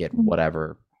 or we get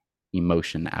whatever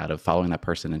emotion out of following that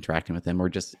person, interacting with them, or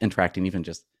just interacting, even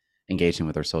just engaging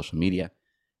with their social media.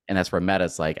 And that's where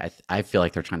Meta's like, I feel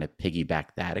like they're trying to piggyback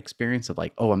that experience of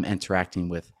like, oh, I'm interacting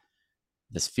with,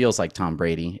 this feels like Tom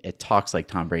Brady. It talks like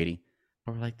Tom Brady.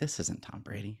 But we're like, this isn't Tom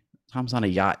Brady. Tom's on a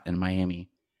yacht in Miami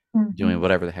doing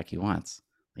whatever the heck he wants.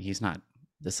 Like,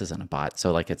 this isn't a bot.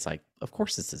 So like, it's like, of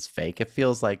course this is fake. It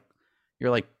feels like you're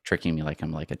like tricking me, like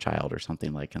I'm like a child or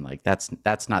something, like, and like, that's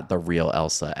not the real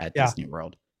Elsa at Disney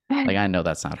World. Like, I know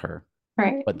that's not her.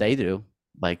 Right. But they do.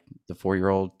 Like the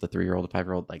 4-year-old, the 3-year-old, the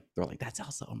 5-year-old, like they're like, that's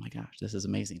Elsa. Oh my gosh, this is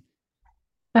amazing.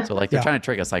 So like they're trying to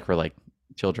trick us like we're like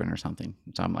children or something.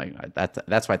 So I'm like,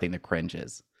 that's why I think the cringe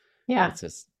is. Yeah.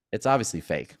 It's obviously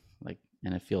fake, like,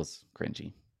 and it feels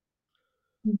cringy.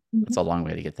 It's a long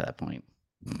way to get to that point.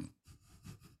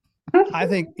 I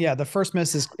think, the first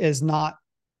miss is not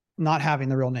having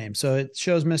the real name. So it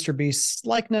shows Mr. Beast's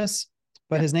likeness,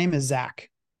 but his name is Zach.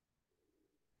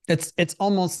 It's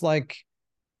almost like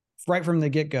right from the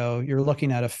get-go, you're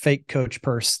looking at a fake Coach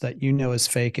purse that you know is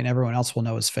fake and everyone else will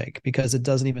know is fake because it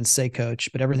doesn't even say Coach,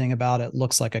 but everything about it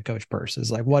looks like a Coach purse. It's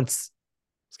like,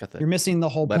 you're missing the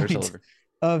whole point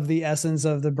of the essence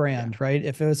of the brand, right?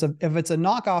 If it's a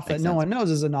knockoff that no one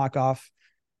knows is a knockoff,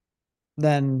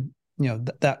 then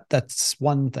that's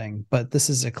one thing, but this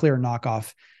is a clear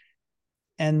knockoff.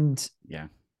 And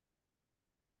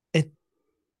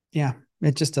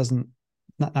it just doesn't,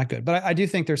 not good. But I do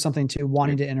think there's something to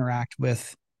wanting to interact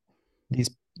with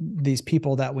these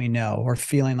people that we know, or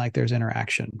feeling like there's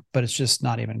interaction, but it's just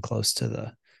not even close to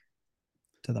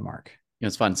the mark.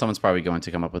 It's fun. Someone's probably going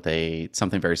to come up with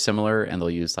something very similar, and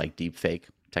they'll use like deep fake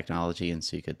technology, and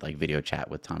so you could like video chat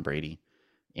with Tom Brady,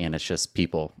 and it's just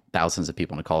people, thousands of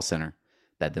people in a call center,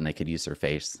 that then they could use their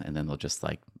face, and then they'll just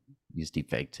like use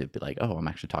deep fake to be like, oh, I'm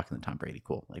actually talking to Tom Brady.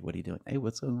 Cool. Like, what are you doing? Hey,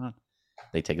 what's going on?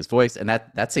 They take his voice, and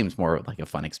that seems more like a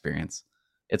fun experience.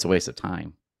 It's a waste of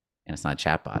time, and it's not a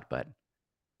chatbot, but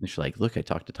it's like, look, I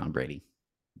talked to Tom Brady,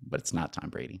 but it's not Tom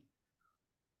Brady.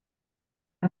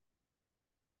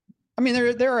 I mean,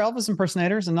 there are Elvis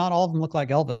impersonators, and not all of them look like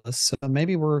Elvis. So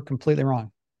maybe we're completely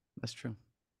wrong. That's true.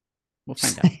 We'll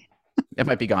find out. It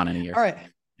might be gone in a year. All right.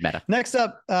 Meta. Next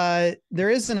up, there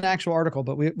is an actual article,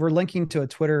 but we're linking to a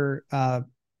Twitter,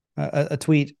 a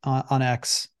tweet on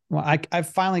X. Well, I've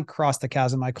finally crossed the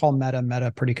chasm. I call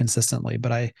Meta pretty consistently,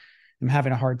 but I am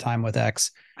having a hard time with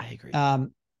X. I agree.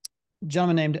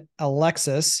 Gentleman named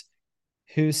Alexis,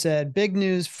 who said, big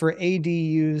news for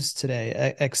ADUs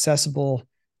today, accessory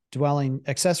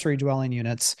dwelling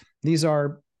units. These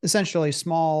are essentially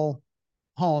small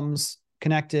homes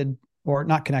connected or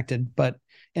not connected, but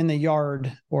in the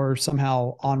yard or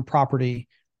somehow on property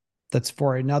that's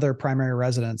for another primary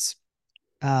residence.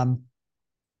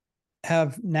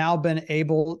 Have now been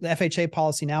able, the FHA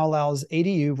policy now allows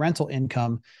ADU rental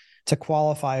income to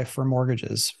qualify for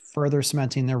mortgages, further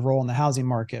cementing their role in the housing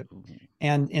market.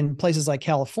 And in places like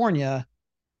California,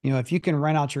 if you can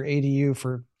rent out your ADU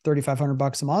for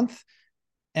 $3,500 a month,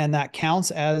 and that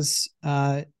counts as,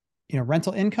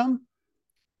 rental income,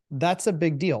 that's a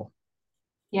big deal.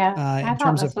 Yeah, I In thought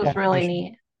terms this of was really taxation.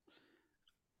 neat.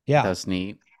 Yeah. That's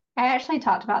neat. I actually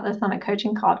talked about this on a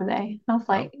coaching call today. I was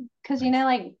Oh, like, because nice.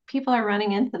 like people are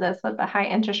running into this with the high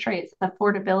interest rates,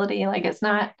 affordability. Like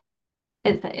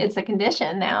it's a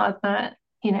condition now. It's not,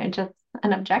 just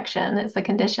an objection. It's a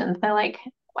condition. So like,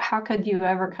 how could you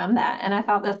overcome that? And I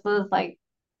thought this was like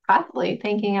possibly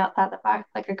thinking outside the box,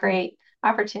 like a great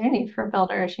opportunity for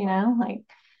builders, like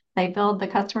they build the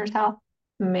customer's house.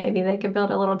 Maybe they could build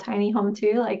a little tiny home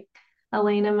too, like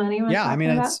Elena Money was Yeah. I mean,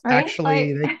 talking about, it's right?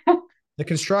 actually, Like, the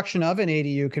construction of an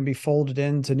ADU can be folded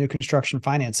into new construction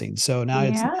financing. So now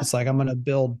yeah, it's like, I'm going to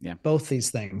build Yeah. both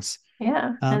these things.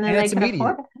 yeah. And then And they it's could immediate.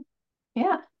 afford it.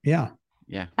 Yeah. Yeah.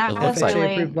 Yeah. It That was looks like FHA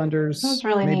really, approved that lenders was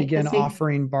really may neat to begin see.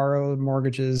 offering borrowed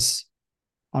mortgages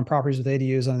on properties with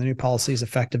ADUs on the new policies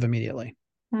effective immediately.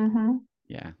 Mm-hmm.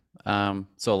 yeah.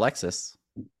 So Alexis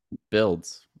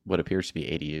builds what appears to be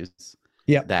ADUs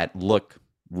Yep. that look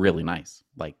really nice.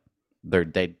 Like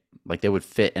they would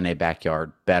fit in a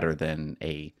backyard better than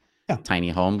a tiny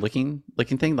home looking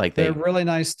thing. Like They're really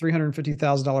nice,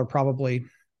 $350,000 probably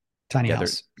tiny yeah,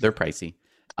 house. they're pricey.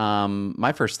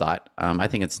 My first thought, I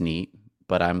think it's neat,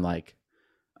 but I'm like,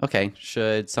 okay,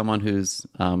 should someone who's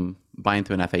buying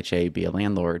through an FHA be a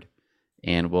landlord?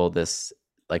 And will this,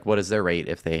 like, what is their rate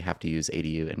if they have to use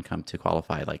ADU income to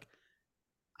qualify? Like,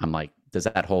 I'm like, does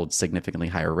that hold significantly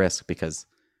higher risk? Because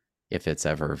if it's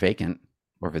ever vacant,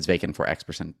 or if it's vacant for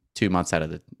X% 2 months out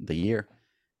of the year,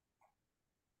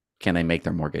 can they make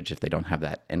their mortgage if they don't have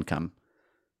that income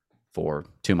for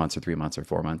 2 months or 3 months or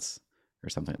 4 months or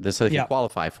something? This so they can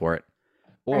qualify for it.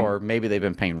 Or maybe they've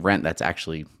been paying rent that's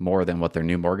actually more than what their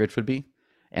new mortgage would be.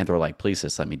 And they're like, please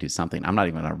just let me do something. I'm not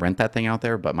even going to rent that thing out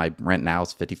there, but my rent now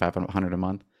is $5,500 a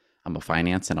month. I'm a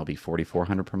finance and I'll be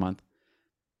 $4,400 per month.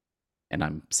 And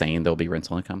I'm saying there'll be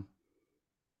rental income.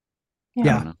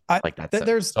 Yeah. Like that.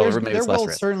 There will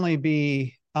certainly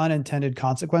be unintended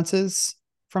consequences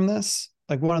from this.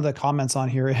 Like one of the comments on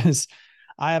here is,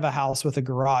 I have a house with a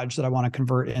garage that I want to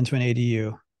convert into an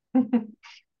ADU.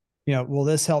 Will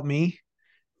this help me?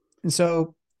 And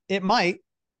so it might.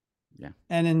 Yeah.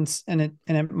 And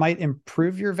it might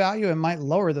improve your value. It might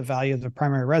lower the value of the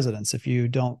primary residence if you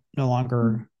no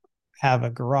longer have a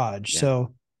garage. Yeah.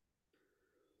 So,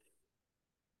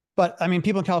 but I mean,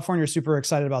 people in California are super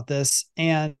excited about this.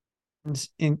 And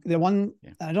in the one,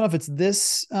 I don't know if it's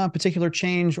this particular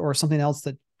change or something else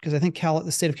because I think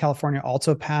the state of California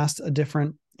also passed a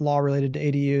different law related to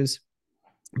ADUs,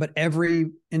 but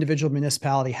every individual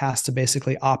municipality has to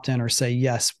basically opt in or say,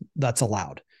 yes, that's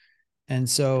allowed. And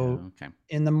so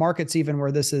in the markets, even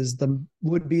where this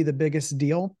would be the biggest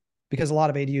deal, because a lot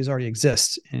of ADUs already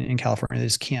exist in California, they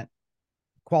just can't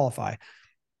qualify.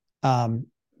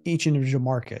 Each individual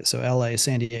market, so LA,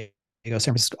 San Diego, San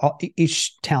Francisco,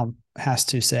 each town has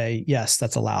to say, yes,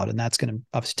 that's allowed. And that's going to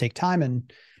obviously take time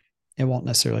and it won't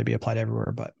necessarily be applied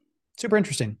everywhere, but super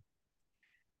interesting.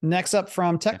 Next up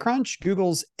from TechCrunch,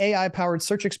 Google's AI-powered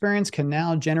search experience can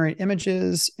now generate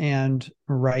images and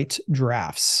write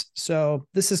drafts. So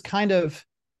this is kind of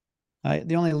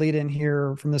the only lead in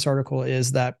here from this article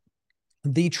is that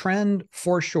the trend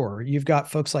for sure. You've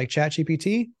got folks like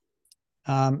ChatGPT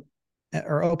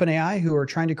or OpenAI who are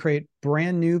trying to create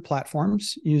brand new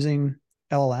platforms using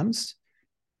LLMs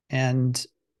and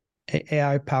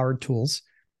AI-powered tools.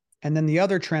 And then the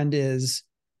other trend is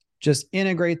just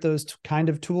integrate those kind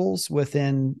of tools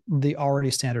within the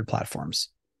already standard platforms.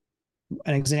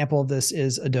 An example of this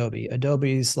is Adobe.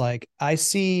 Adobe's like, I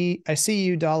see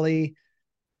you, DALL-E,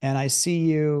 and I see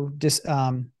you.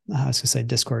 I was gonna say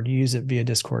Discord. You use it via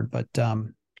Discord, but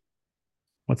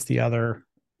what's the other?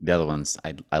 The other ones,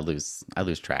 I lose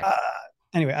track.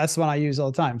 Anyway, that's the one I use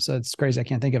all the time. So it's crazy. I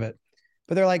can't think of it.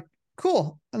 But they're like,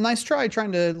 cool, a nice try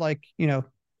trying to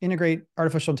integrate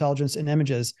artificial intelligence in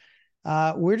images.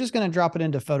 We're just going to drop it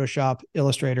into Photoshop,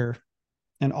 Illustrator,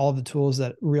 and all the tools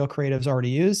that real creatives already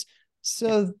use.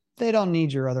 So they don't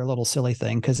need your other little silly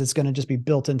thing because it's going to just be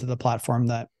built into the platform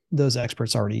that those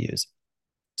experts already use.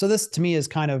 So this to me is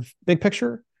kind of big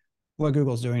picture. What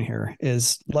Google's doing here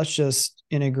is let's just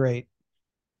integrate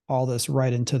all this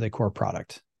right into the core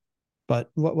product. But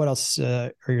what else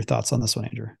are your thoughts on this one,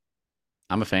 Andrew?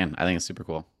 I'm a fan. I think it's super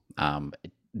cool.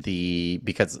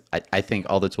 Because I think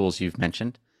all the tools you've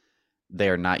mentioned, they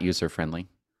are not user friendly.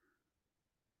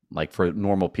 Like for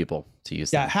normal people to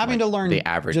use. Yeah, having to learn the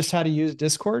average just how to use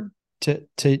Discord to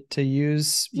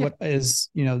use what is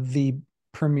the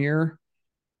premier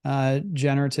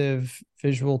generative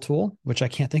visual tool, which I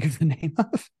can't think of the name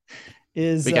of,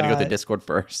 is We got to go through Discord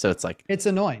first, so it's like it's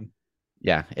annoying.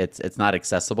 Yeah, it's not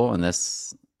accessible, and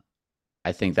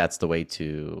I think that's the way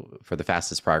for the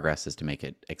fastest progress is to make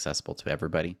it accessible to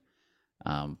everybody,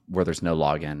 where there's no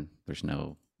login, there's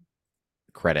no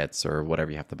credits or whatever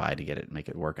you have to buy to make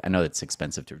it work. I know it's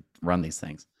expensive to run these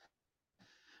things,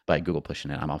 but Google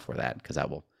pushing it, I'm all for that because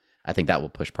I think that will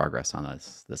push progress on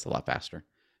this a lot faster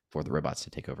for the robots to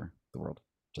take over the world.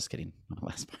 Just kidding. The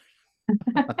last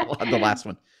part. The last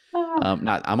one.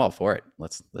 I'm all for it.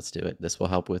 Let's do it. This will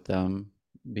help with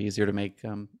be easier to make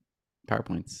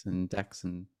PowerPoints and decks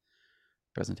and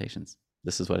presentations.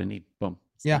 This is what I need. Boom.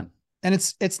 Done. And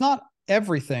it's not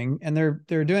everything, and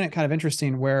they're doing it kind of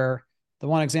interesting. Where the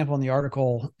one example in the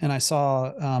article, and I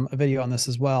saw a video on this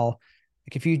as well.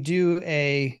 Like if you do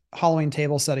a Halloween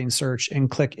table setting search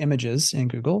and click images in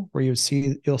Google, where you'll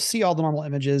see all the normal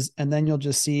images, and then you'll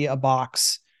just see a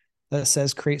box that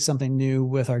says create something new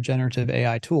with our generative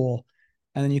AI tool.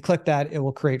 And then you click that, it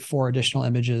will create 4 additional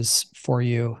images for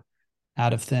you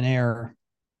out of thin air.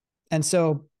 And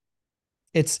so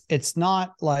it's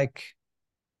not like,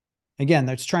 again,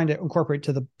 they're just trying to incorporate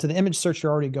to the image search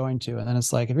you're already going to. And then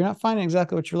it's like, if you're not finding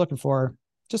exactly what you're looking for,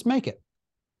 just make it.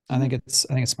 I think it's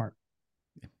smart.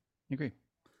 Yeah, I agree.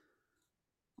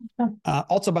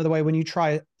 Also, by the way, when you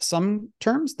try some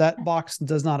terms, that box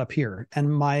does not appear.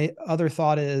 And my other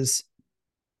thought is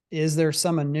there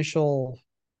some initial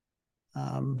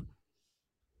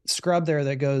scrub there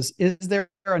that goes, is there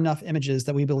enough images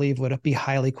that we believe would be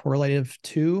highly correlative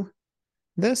to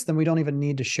this? Then we don't even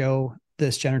need to show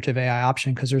this generative AI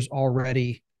option because there's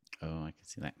already I can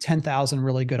see that 10,000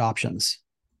 really good options.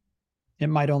 It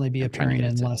might only be appearing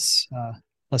in less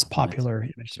popular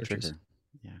image searches. Trigger.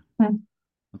 Yeah.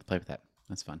 Let's play with that.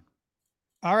 That's fun.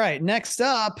 All right. Next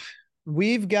up,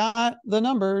 we've got the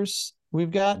numbers.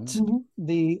 We've got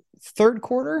the third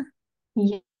quarter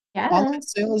online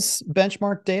sales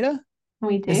benchmark data.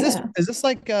 We do. Is this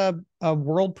like a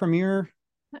world premiere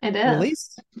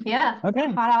release? Yeah.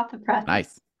 Okay. Hot off the press.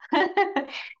 Nice.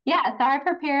 Yeah. So I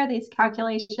prepare these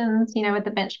calculations, with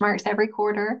the benchmarks every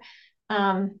quarter.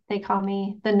 They call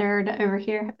me the nerd over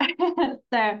here.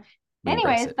 So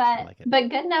anyways, but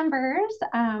good numbers.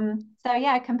 So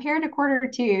yeah, compared to quarter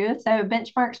 2, so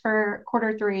benchmarks for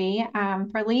quarter 3,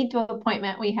 for lead to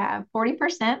appointment, we have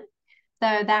 40%.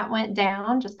 So that went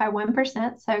down just by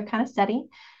 1%. So kind of steady.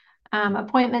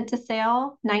 Appointment to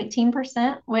sale,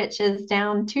 19%, which is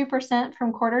down 2%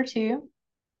 from quarter 2.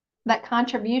 That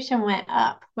contribution went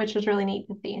up, which was really neat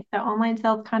to see. So online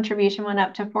sales contribution went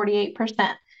up to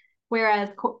 48%, whereas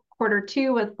quarter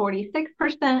 2 was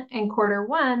 46% and quarter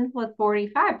 1 was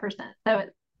 45%. So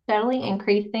it's steadily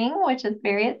increasing, which is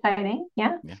very exciting.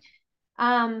 Yeah.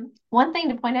 One thing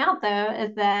to point out though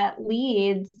is that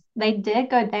leads, they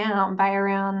did go down by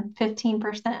around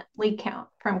 15% lead count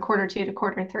from quarter 2 to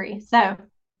quarter 3. So I'm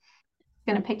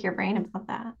going to pick your brain about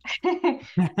that.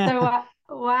 So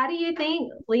why do you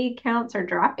think lead counts are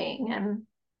dropping, and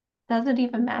does it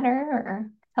even matter, or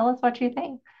tell us what you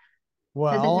think?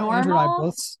 Well, Andrew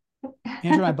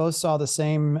and I both saw the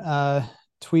same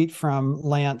tweet from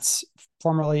Lance,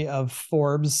 formerly of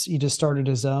Forbes. He just started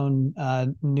his own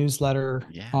newsletter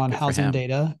on housing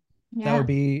data. That would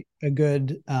be a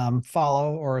good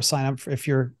follow or a sign up for if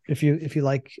you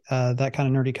like that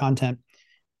kind of nerdy content.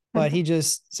 But he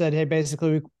just said, hey,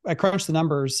 basically, I crunched the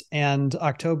numbers, and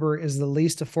October is the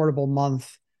least affordable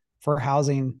month for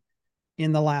housing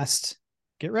in the last,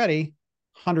 get ready,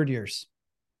 100 years.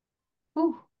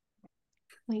 Ooh,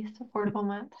 least affordable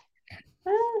month.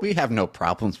 We have no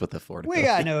problems with affordability. We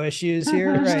got no issues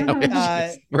here, right? No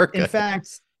issues. We're good. In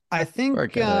fact, I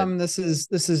think this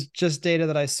is just data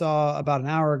that I saw about an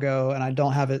hour ago, and I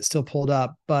don't have it still pulled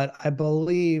up, but I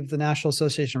believe the National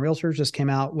Association of Realtors just came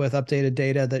out with updated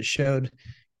data that showed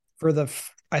for the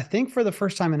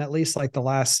first time in at least like the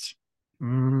last,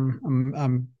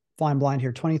 I'm flying blind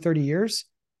here, 20, 30 years,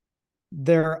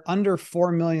 there are under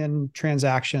 4 million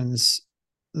transactions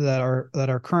that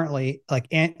are currently like,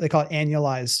 they call it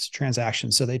annualized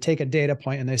transactions. So they take a data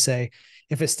point and they say,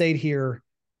 if it stayed here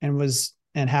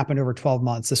and happened over 12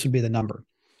 months, this would be the number.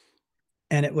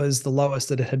 And it was the lowest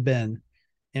that it had been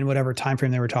in whatever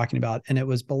timeframe they were talking about. And it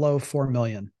was below 4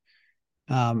 million,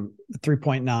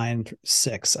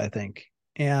 3.96, I think.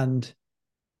 And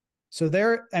so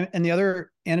and the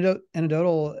other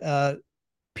anecdotal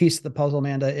piece of the puzzle,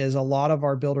 Amanda, is a lot of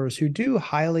our builders who do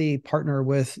highly partner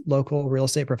with local real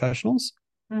estate professionals.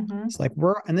 Mm-hmm. It's like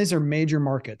and these are major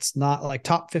markets, not like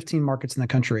top 15 markets in the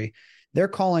country. They're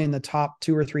calling the top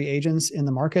 2 or 3 agents in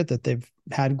the market that they've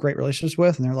had great relationships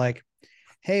with. And they're like,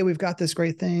 hey, we've got this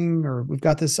great thing, or we've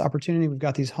got this opportunity. We've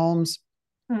got these homes.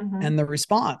 Mm-hmm. And the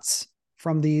response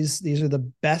from these are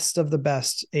the best of the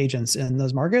best agents in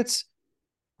those markets,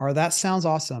 or that sounds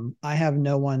awesome, I have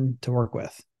no one to work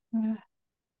with. Yeah.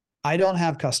 I don't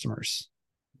have customers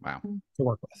Wow. to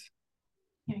work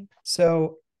with. Yikes.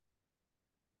 So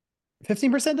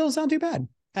 15% doesn't sound too bad.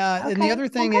 And the Okay, other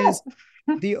thing well, is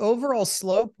the overall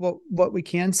slope, what we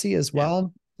can see as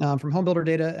well from home builder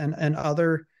data and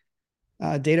other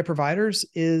data providers,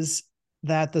 is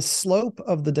that the slope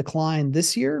of the decline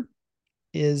this year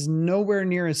is nowhere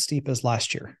near as steep as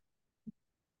last year.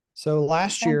 So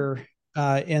last Okay. year,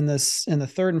 in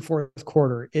the third and fourth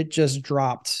quarter, it just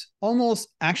dropped almost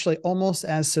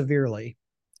as severely.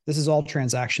 This is all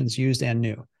transactions used and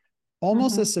new,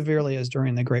 almost Mhm. as severely as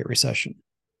during the Great Recession.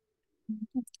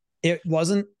 It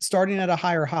wasn't starting at a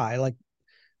higher high. Like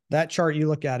that chart, you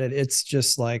look at it, it's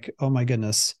just like, oh my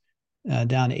goodness,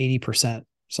 down 80%,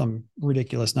 some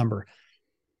ridiculous number.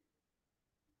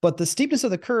 But the steepness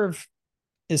of the curve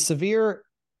is severe,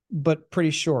 but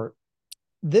pretty short.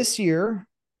 This year,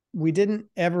 we didn't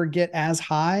ever get as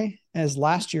high as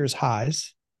last year's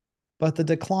highs, but the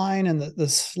decline and the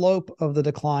slope of the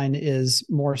decline is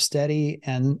more steady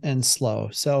and slow.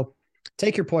 So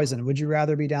take your poison. Would you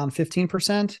rather be down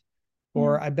 15%?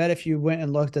 Or I bet if you went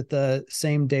and looked at the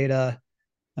same data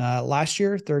last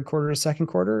year, third quarter to second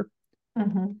quarter,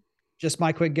 just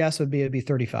my quick guess would be it'd be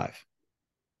 35.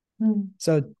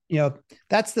 So,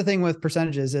 that's the thing with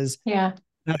percentages is Yeah.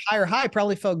 that higher high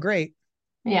probably felt great,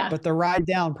 Yeah. but the ride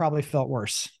down probably felt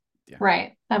worse.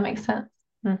 Right. That makes sense.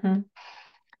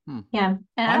 Yeah.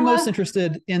 And I'm most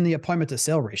interested in the appointment to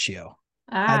sale ratio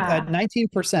at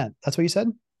 19%. That's what you said?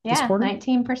 This Yeah, quarter?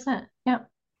 19%. Yeah.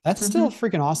 That's still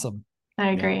freaking awesome.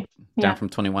 I agree. Down from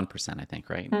 21%, I think,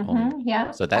 right?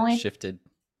 Yeah. So that shifted.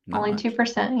 Only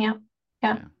 2%. Yeah.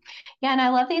 Yeah. Yeah. And I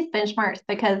love these benchmarks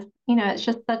because, it's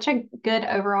just such a good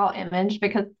overall image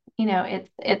because,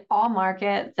 it's all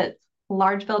markets, it's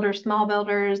large builders, small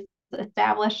builders,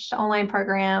 established online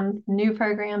programs, new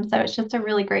programs. So it's just a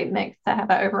really great mix to have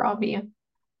an overall view.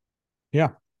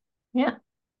 Yeah. Yeah.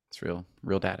 It's real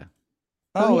data.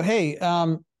 Oh, hey,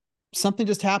 something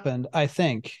just happened, I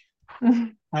think.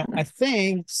 I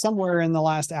think somewhere in the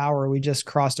last hour, we just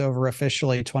crossed over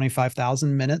officially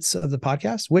 25,000 minutes of the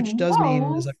podcast, which does mean,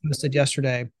 as I posted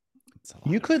yesterday,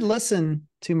 you could listen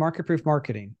to Market Proof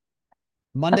Marketing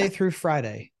Monday through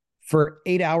Friday for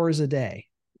 8 hours a day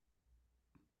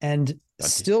and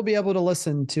still be able to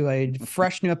listen to a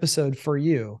fresh new episode for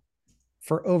you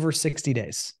for over 60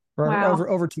 days or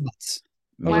over 2 months.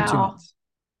 Over 2 months.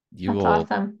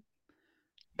 That's awesome.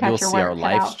 You'll see our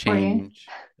lives change.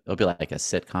 It'll be like a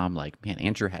sitcom. Like, man,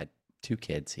 Andrew had 2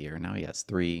 kids here. Now he has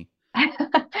 3.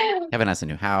 Kevin has a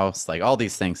new house. Like all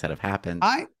these things that have happened.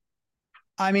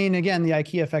 I mean, again, the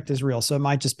IKEA effect is real. So it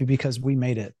might just be because we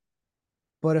made it.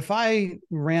 But if I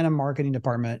ran a marketing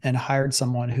department and hired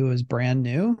someone who is brand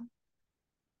new,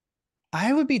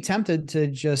 I would be tempted to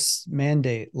just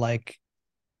mandate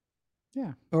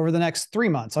over the next 3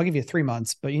 months. I'll give you 3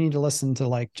 months, but you need to listen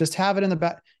to just have it in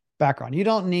the background. You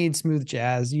don't need smooth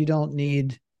jazz. You don't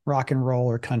need rock and roll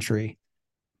or country.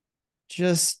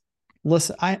 Just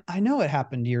listen. I know it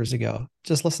happened years ago.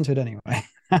 Just listen to it anyway.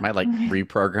 Might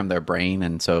reprogram their brain.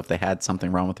 And so if they had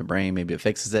something wrong with the brain, maybe it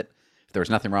fixes it. If there was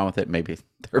nothing wrong with it, maybe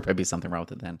there might be something wrong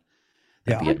with it then.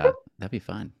 That'd be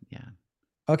fun. Yeah.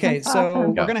 Okay. That's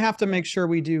awesome. We're going to have to make sure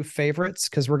we do favorites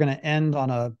because we're going to end on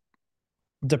a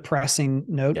depressing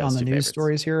note on the news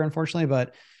stories here, unfortunately.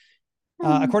 But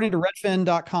according to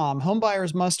Redfin.com,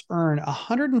 homebuyers must earn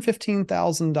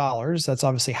 $115,000. That's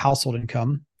obviously household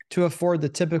income to afford the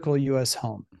typical U.S.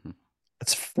 home.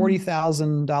 That's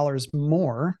 $40,000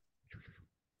 more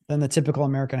than the typical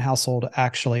American household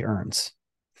actually earns.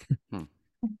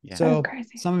 So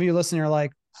some of you listening are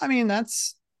like, I mean,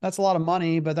 that's a lot of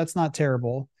money, but that's not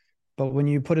terrible. But when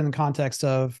you put in the context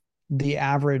of the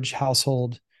average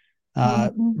household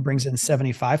brings in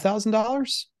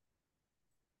 $75,000,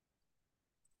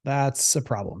 that's a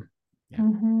problem. Yeah.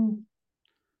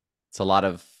 It's a lot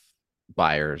of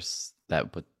buyers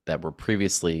that were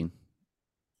previously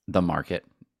the market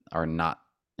are not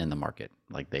in the market.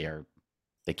 Like they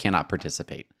cannot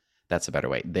participate. That's a better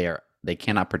way. They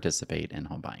cannot participate in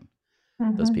home buying.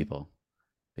 Those people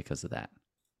because of that.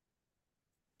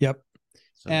 Yep.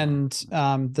 So, and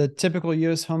the typical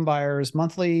U.S. home buyer's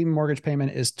monthly mortgage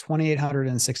payment is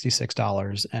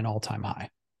 $2,866, an all-time high,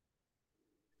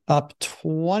 up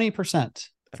 20%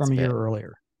 from a year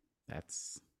earlier.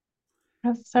 That's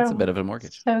a bit of a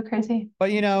mortgage. So crazy. But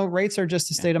rates are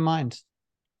just a state of mind.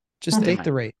 Just date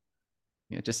the rate.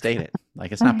 Yeah, just date it.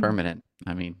 Like it's not permanent.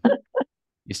 I mean,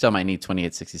 you still might need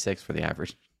 $2,866 for the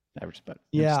average, but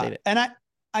yeah. And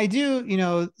I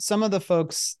do, some of the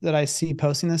folks that I see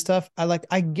posting this stuff,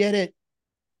 I get it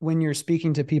when you're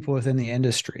speaking to people within the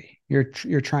industry.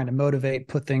 You're trying to motivate,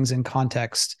 put things in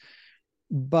context.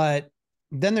 But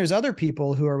then there's other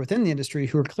people who are within the industry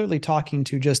who are clearly talking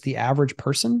to just the average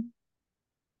person.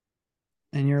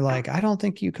 And you're like, I don't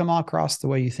think you come across the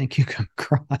way you think you come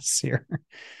across here.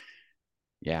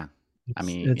 Yeah.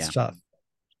 It's tough.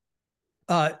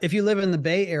 If you live in the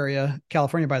Bay Area,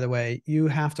 California, by the way, you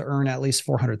have to earn at least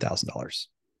 $400,000.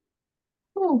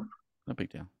 Oh, No big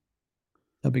deal.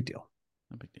 No big deal.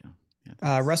 No big deal.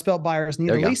 Yeah, Rust Belt buyers need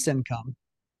the least income.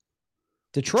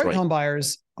 Detroit home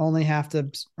buyers only have to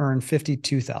earn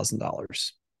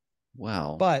 $52,000.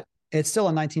 Wow. But it's still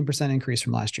a 19% increase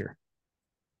from last year.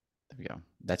 There we go.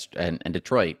 That's and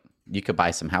Detroit, you could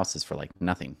buy some houses for like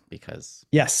nothing because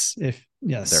they're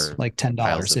like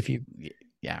 $10 if you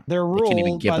Their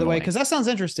rule, by the way, because that sounds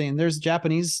interesting. There's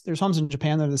homes in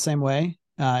Japan that are the same way,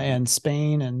 and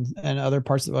Spain and other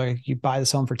parts of like you buy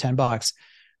this home for $10,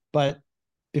 but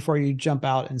before you jump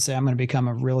out and say I'm going to become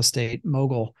a real estate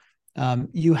mogul,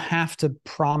 you have to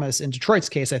promise. In Detroit's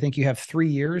case, I think you have 3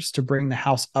 years to bring the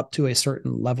house up to a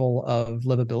certain level of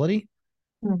livability,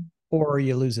 or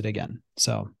you lose it again.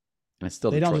 So and it's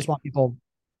still they don't just want people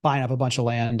buying up a bunch of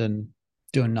land and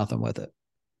doing nothing with it.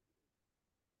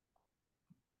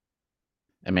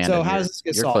 Amanda, so how does this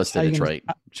get you're solved? Close to Detroit.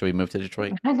 Should we move to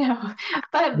Detroit? I know,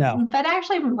 but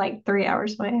actually I'm like 3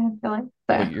 hours away. I feel like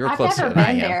well, you're I've closer never than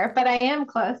I been am. there, but I am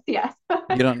close. Yes.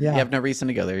 You have no reason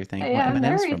to go there. You think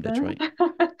M&M's from Detroit.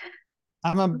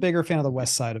 I'm a bigger fan of the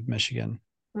west side of Michigan,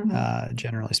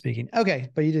 generally speaking. Okay,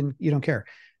 but you don't care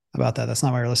about that. That's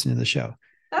not why you're listening to the show.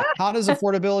 How does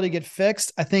affordability get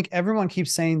fixed? I think everyone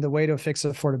keeps saying the way to fix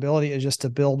affordability is just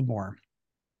to build more.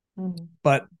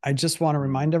 But I just want to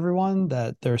remind everyone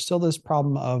that there's still this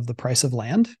problem of the price of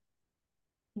land.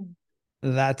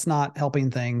 That's not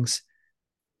helping things.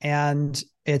 And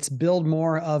it's build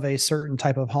more of a certain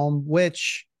type of home,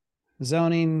 which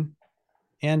zoning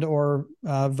and or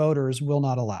voters will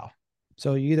not allow.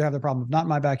 So you either have the problem of not in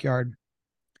my backyard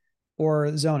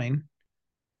or zoning,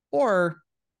 or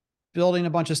building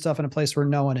a bunch of stuff in a place where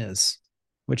no one is,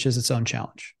 which is its own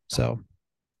challenge. So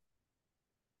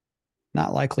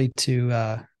not likely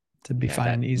to be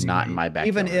finding an easy not way, in my backyard,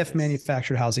 even if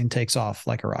manufactured housing takes off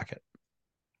like a rocket.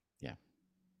 Yeah.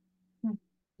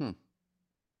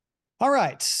 All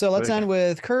right. So let's end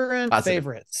with current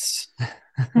favorites.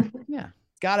 Yeah.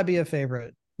 Got to be a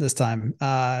favorite this time.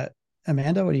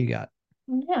 Amanda, what do you got?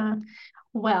 Yeah.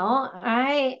 Well,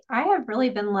 I have really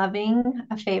been loving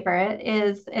a favorite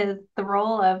is the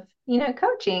role of,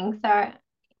 coaching. So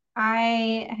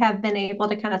I have been able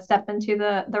to kind of step into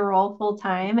the role full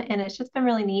time, and it's just been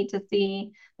really neat to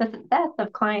see the success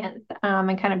of clients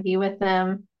and kind of be with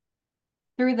them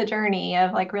through the journey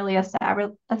of like really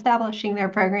establishing their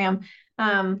program.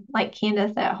 Like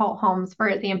Candace at Holt Homes, for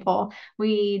example,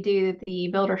 we do the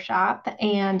builder shop,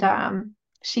 and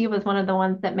she was one of the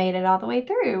ones that made it all the way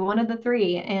through, one of the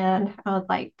 3. And I was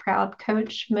like, proud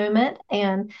coach moment.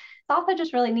 And it's also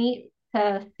just really neat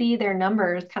to see their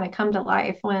numbers kind of come to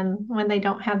life when they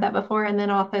don't have that before, and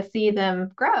then also see them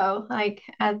grow like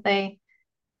as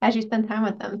you spend time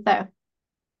with them. So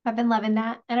I've been loving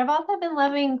that. And I've also been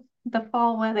loving the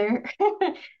fall weather.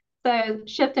 So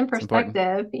shift in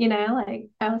perspective, like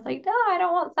I was like, no, I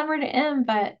don't want summer to end,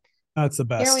 but that's the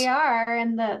best. Here we are,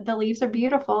 and the leaves are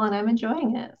beautiful, and I'm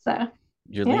enjoying it. So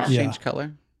your leaves change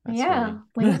color. That's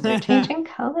leaves are changing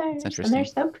colors, and they're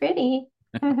so pretty.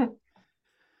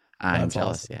 I'm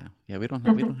jealous. Awesome. Yeah. We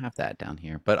don't have that down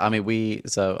here, but I mean,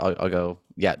 I'll go.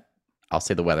 Yeah, I'll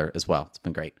say the weather as well. It's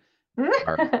been great.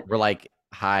 We're like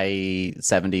high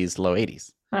 70s, low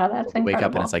 80s. Oh, that's incredible. Wake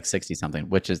up and it's like 60 something,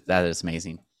 that is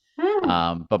amazing.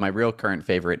 But my real current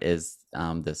favorite is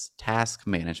this task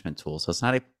management tool. So it's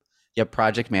not you have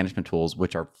project management tools,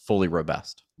 which are fully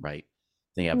robust, right?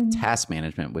 Then you have task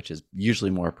management, which is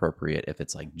usually more appropriate if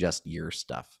it's like just your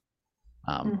stuff.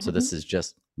 So this is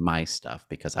just my stuff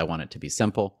because I want it to be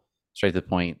simple, straight to the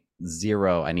point,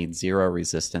 I need zero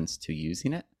resistance to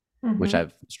using it, which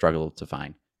I've struggled to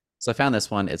find. So I found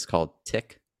this one. It's called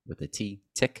Tick with a T,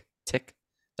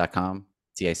 tick.com,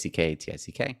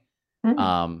 TICK.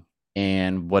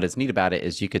 And what is neat about it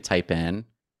is you could type in,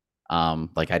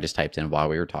 like I just typed in while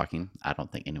we were talking. I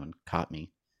don't think anyone caught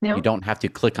me. No. You don't have to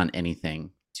click on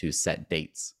anything to set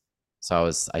dates.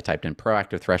 So I typed in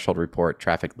proactive threshold report,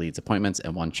 traffic leads, appointments,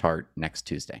 and one chart next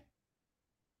Tuesday.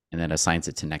 And then assigns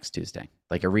it to next Tuesday.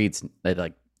 Like it reads,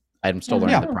 I'm still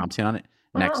learning the prompting on it.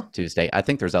 Next Tuesday. I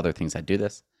think there's other things that do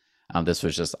this. This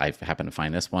was just, I happened to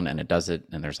find this one and it does it.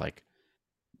 And there's like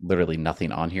literally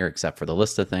nothing on here except for the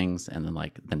list of things and then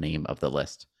like the name of the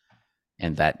list.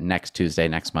 And that next Tuesday,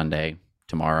 next Monday,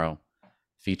 tomorrow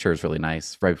feature is really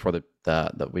nice. Right before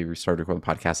the we started recording the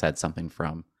podcast, I had something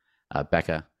from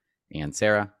Becca and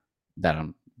Sarah that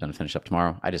I'm going to finish up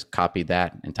tomorrow. I just copied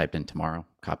that and typed in tomorrow,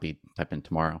 typed in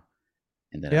tomorrow.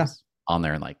 And then it was on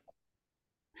there in like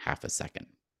half a second.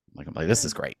 Like, I'm like, this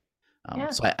is great.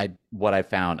 So what I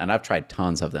found, and I've tried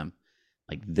tons of them,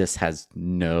 like this has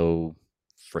no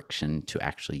friction to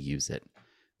actually use it,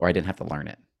 or I didn't have to learn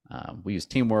it. We use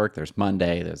Teamwork. There's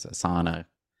Monday. There's Asana,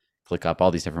 ClickUp,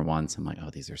 all these different ones. I'm like, oh,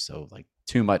 these are so like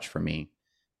too much for me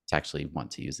to actually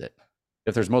want to use it.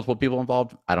 If there's multiple people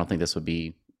involved, I don't think this would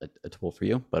be a tool for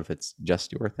you. But if it's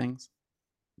just your things,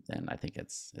 then I think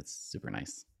it's super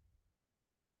nice.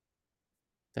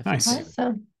 Definitely. Nice.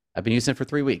 Awesome. I've been using it for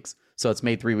 3 weeks, so it's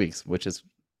made 3 weeks, which is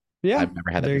I've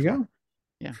never had that. There before. you go.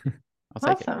 Yeah,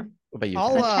 I'll take it. Awesome. What about you?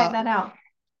 I'll check that out.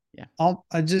 Yeah,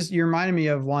 you reminded me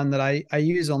of one that I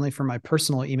use only for my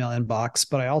personal email inbox,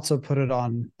 but I also put it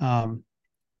on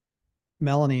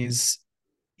Melanie's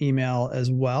email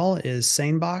as well. Is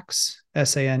Sanebox,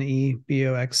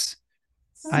 SANEBOX.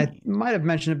 I might have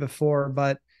mentioned it before,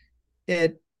 but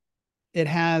it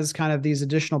has kind of these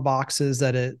additional boxes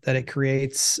that it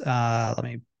creates.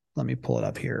 Let me pull it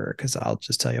up here because I'll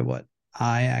just tell you what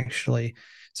I actually.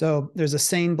 So there's a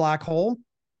sane black hole.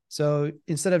 So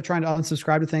instead of trying to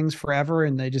unsubscribe to things forever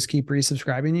and they just keep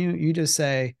resubscribing you just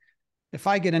say, if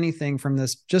I get anything from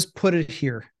this, just put it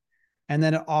here. And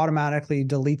then it automatically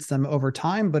deletes them over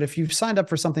time. But if you've signed up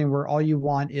for something where all you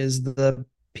want is the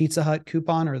Pizza Hut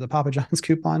coupon or the Papa John's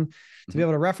coupon to be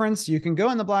able to reference, you can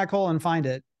go in the black hole and find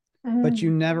it, but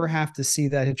you never have to see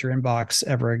that hit your inbox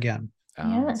ever again.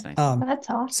 That's nice. That's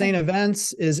awesome. Sane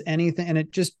Events is anything, and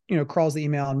it just crawls the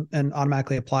email and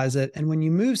automatically applies it. And when you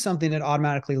move something, it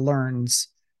automatically learns,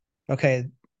 okay,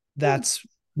 that's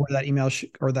where that email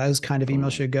or those kind of email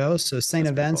should go. So Sane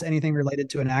Events, anything related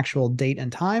to an actual date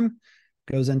and time,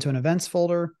 goes into an events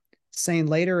folder. Sane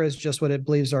Later is just what it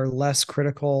believes are less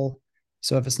critical.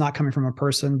 So if it's not coming from a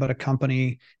person but a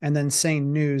company, and then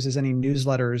Sane News is any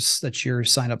newsletters that you're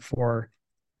signed up for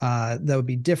that would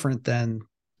be different than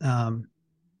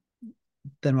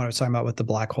what I was talking about with the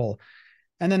black hole.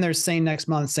 And then there's Sane Next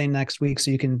Month, Sane Next Week. So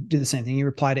you can do the same thing. You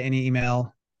reply to any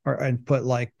email and put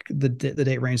like the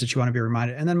date range that you want to be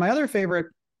reminded. And then my other favorite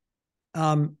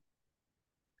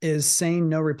is Sane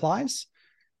No Replies.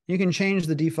 You can change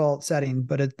the default setting,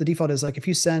 but the default is like if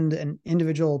you send an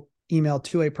individual email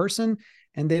to a person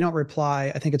and they don't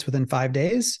reply, I think it's within 5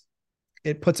 days,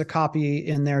 it puts a copy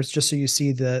in there just so you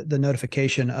see the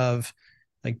notification of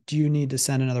like, do you need to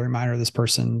send another reminder to this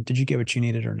person? Did you get what you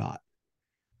needed or not?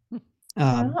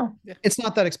 It's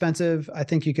not that expensive. I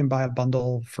think you can buy a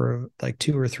bundle for like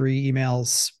 2 or 3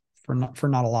 emails for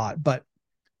not a lot, but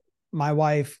my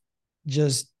wife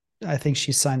I think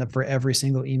she signed up for every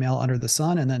single email under the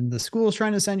sun. And then the school's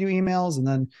trying to send you emails. And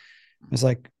then it's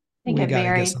like, we got to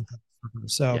get something.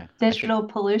 So digital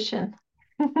pollution.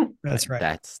 That's right.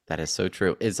 That is so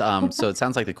true. So it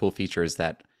sounds like the cool feature is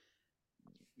that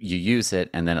you use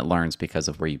it and then it learns because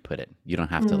of where you put it. You don't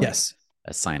have to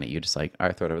assign it. You just like, all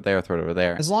right, throw it over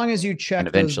there. As long as you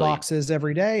check those boxes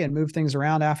every day and move things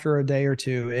around after a day or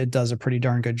two, it does a pretty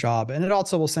darn good job. And it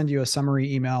also will send you a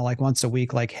summary email like once a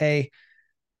week, like, hey,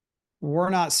 we're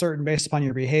not certain based upon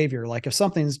your behavior. Like if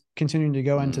something's continuing to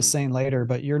go into Sane Later,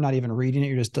 but you're not even reading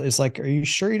it, it's like, are you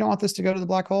sure you don't want this to go to the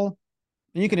black hole?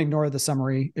 And you can ignore the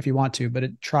summary if you want to, but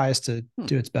it tries to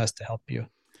do its best to help you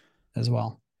as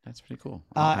well. That's pretty cool.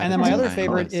 And then my other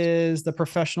favorite is the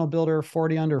Professional Builder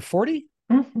 40 Under 40,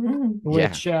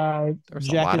 which Jackie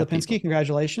Lipinski,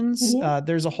 congratulations.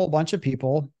 There's a whole bunch of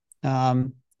people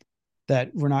that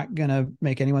we're not going to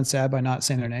make anyone sad by not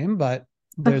saying their name, but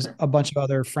there's a bunch of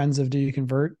other friends of Do You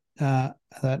Convert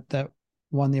that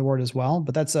won the award as well.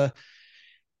 But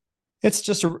it's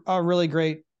just a really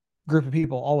great group of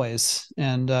people always.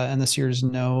 And this year's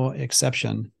no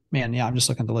exception. Man, I'm just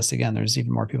looking at the list again. There's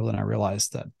even more people than I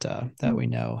realized that we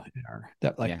know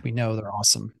we know they're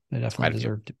awesome. They definitely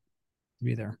deserve to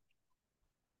be there.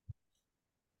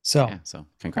 So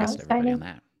congrats to everybody on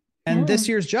that. And this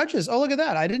year's judges. Oh, look at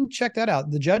that. I didn't check that out.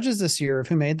 The judges this year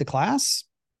who made the class,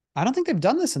 I don't think they've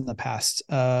done this in the past.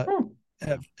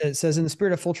 It says in the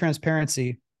spirit of full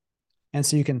transparency. And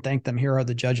so you can thank them. Here are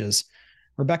the judges.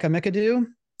 Rebecca McAdoo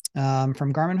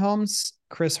from Garmin Homes,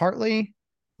 Chris Hartley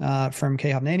from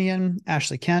K Hovnanian,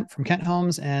 Ashley Kent from Kent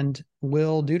Homes, and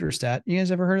Will Duderstadt. You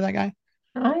guys ever heard of that guy?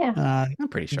 Oh, yeah. I'm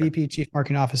pretty sure. VP Chief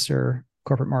Marketing Officer,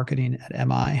 Corporate Marketing at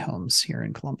MI Homes here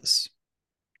in Columbus.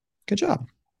 Good job.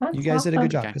 You guys did a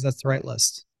good job because that's the right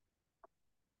list.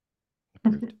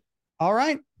 Approved. All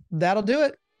right. That'll do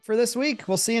it for this week.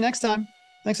 We'll see you next time.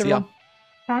 Thanks, See ya.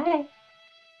 everyone. Bye.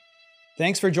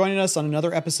 Thanks for joining us on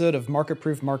another episode of Market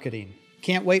Proof Marketing.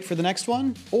 Can't wait for the next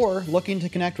one? Or looking to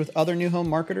connect with other new home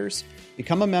marketers?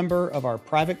 Become a member of our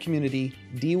private community,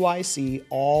 DYC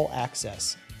All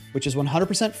Access, which is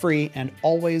 100% free and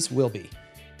always will be.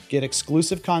 Get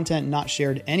exclusive content not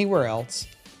shared anywhere else,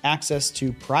 access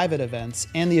to private events,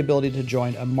 and the ability to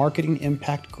join a marketing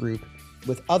impact group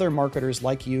with other marketers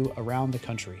like you around the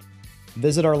country.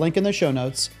 Visit our link in the show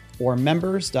notes or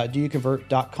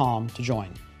members.doyouconvert.com to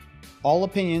join. All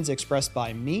opinions expressed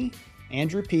by me,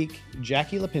 Andrew Peak,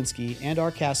 Jackie Lipinski, and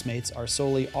our castmates are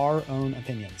solely our own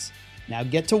opinions. Now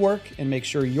get to work and make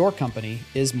sure your company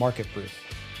is market proof.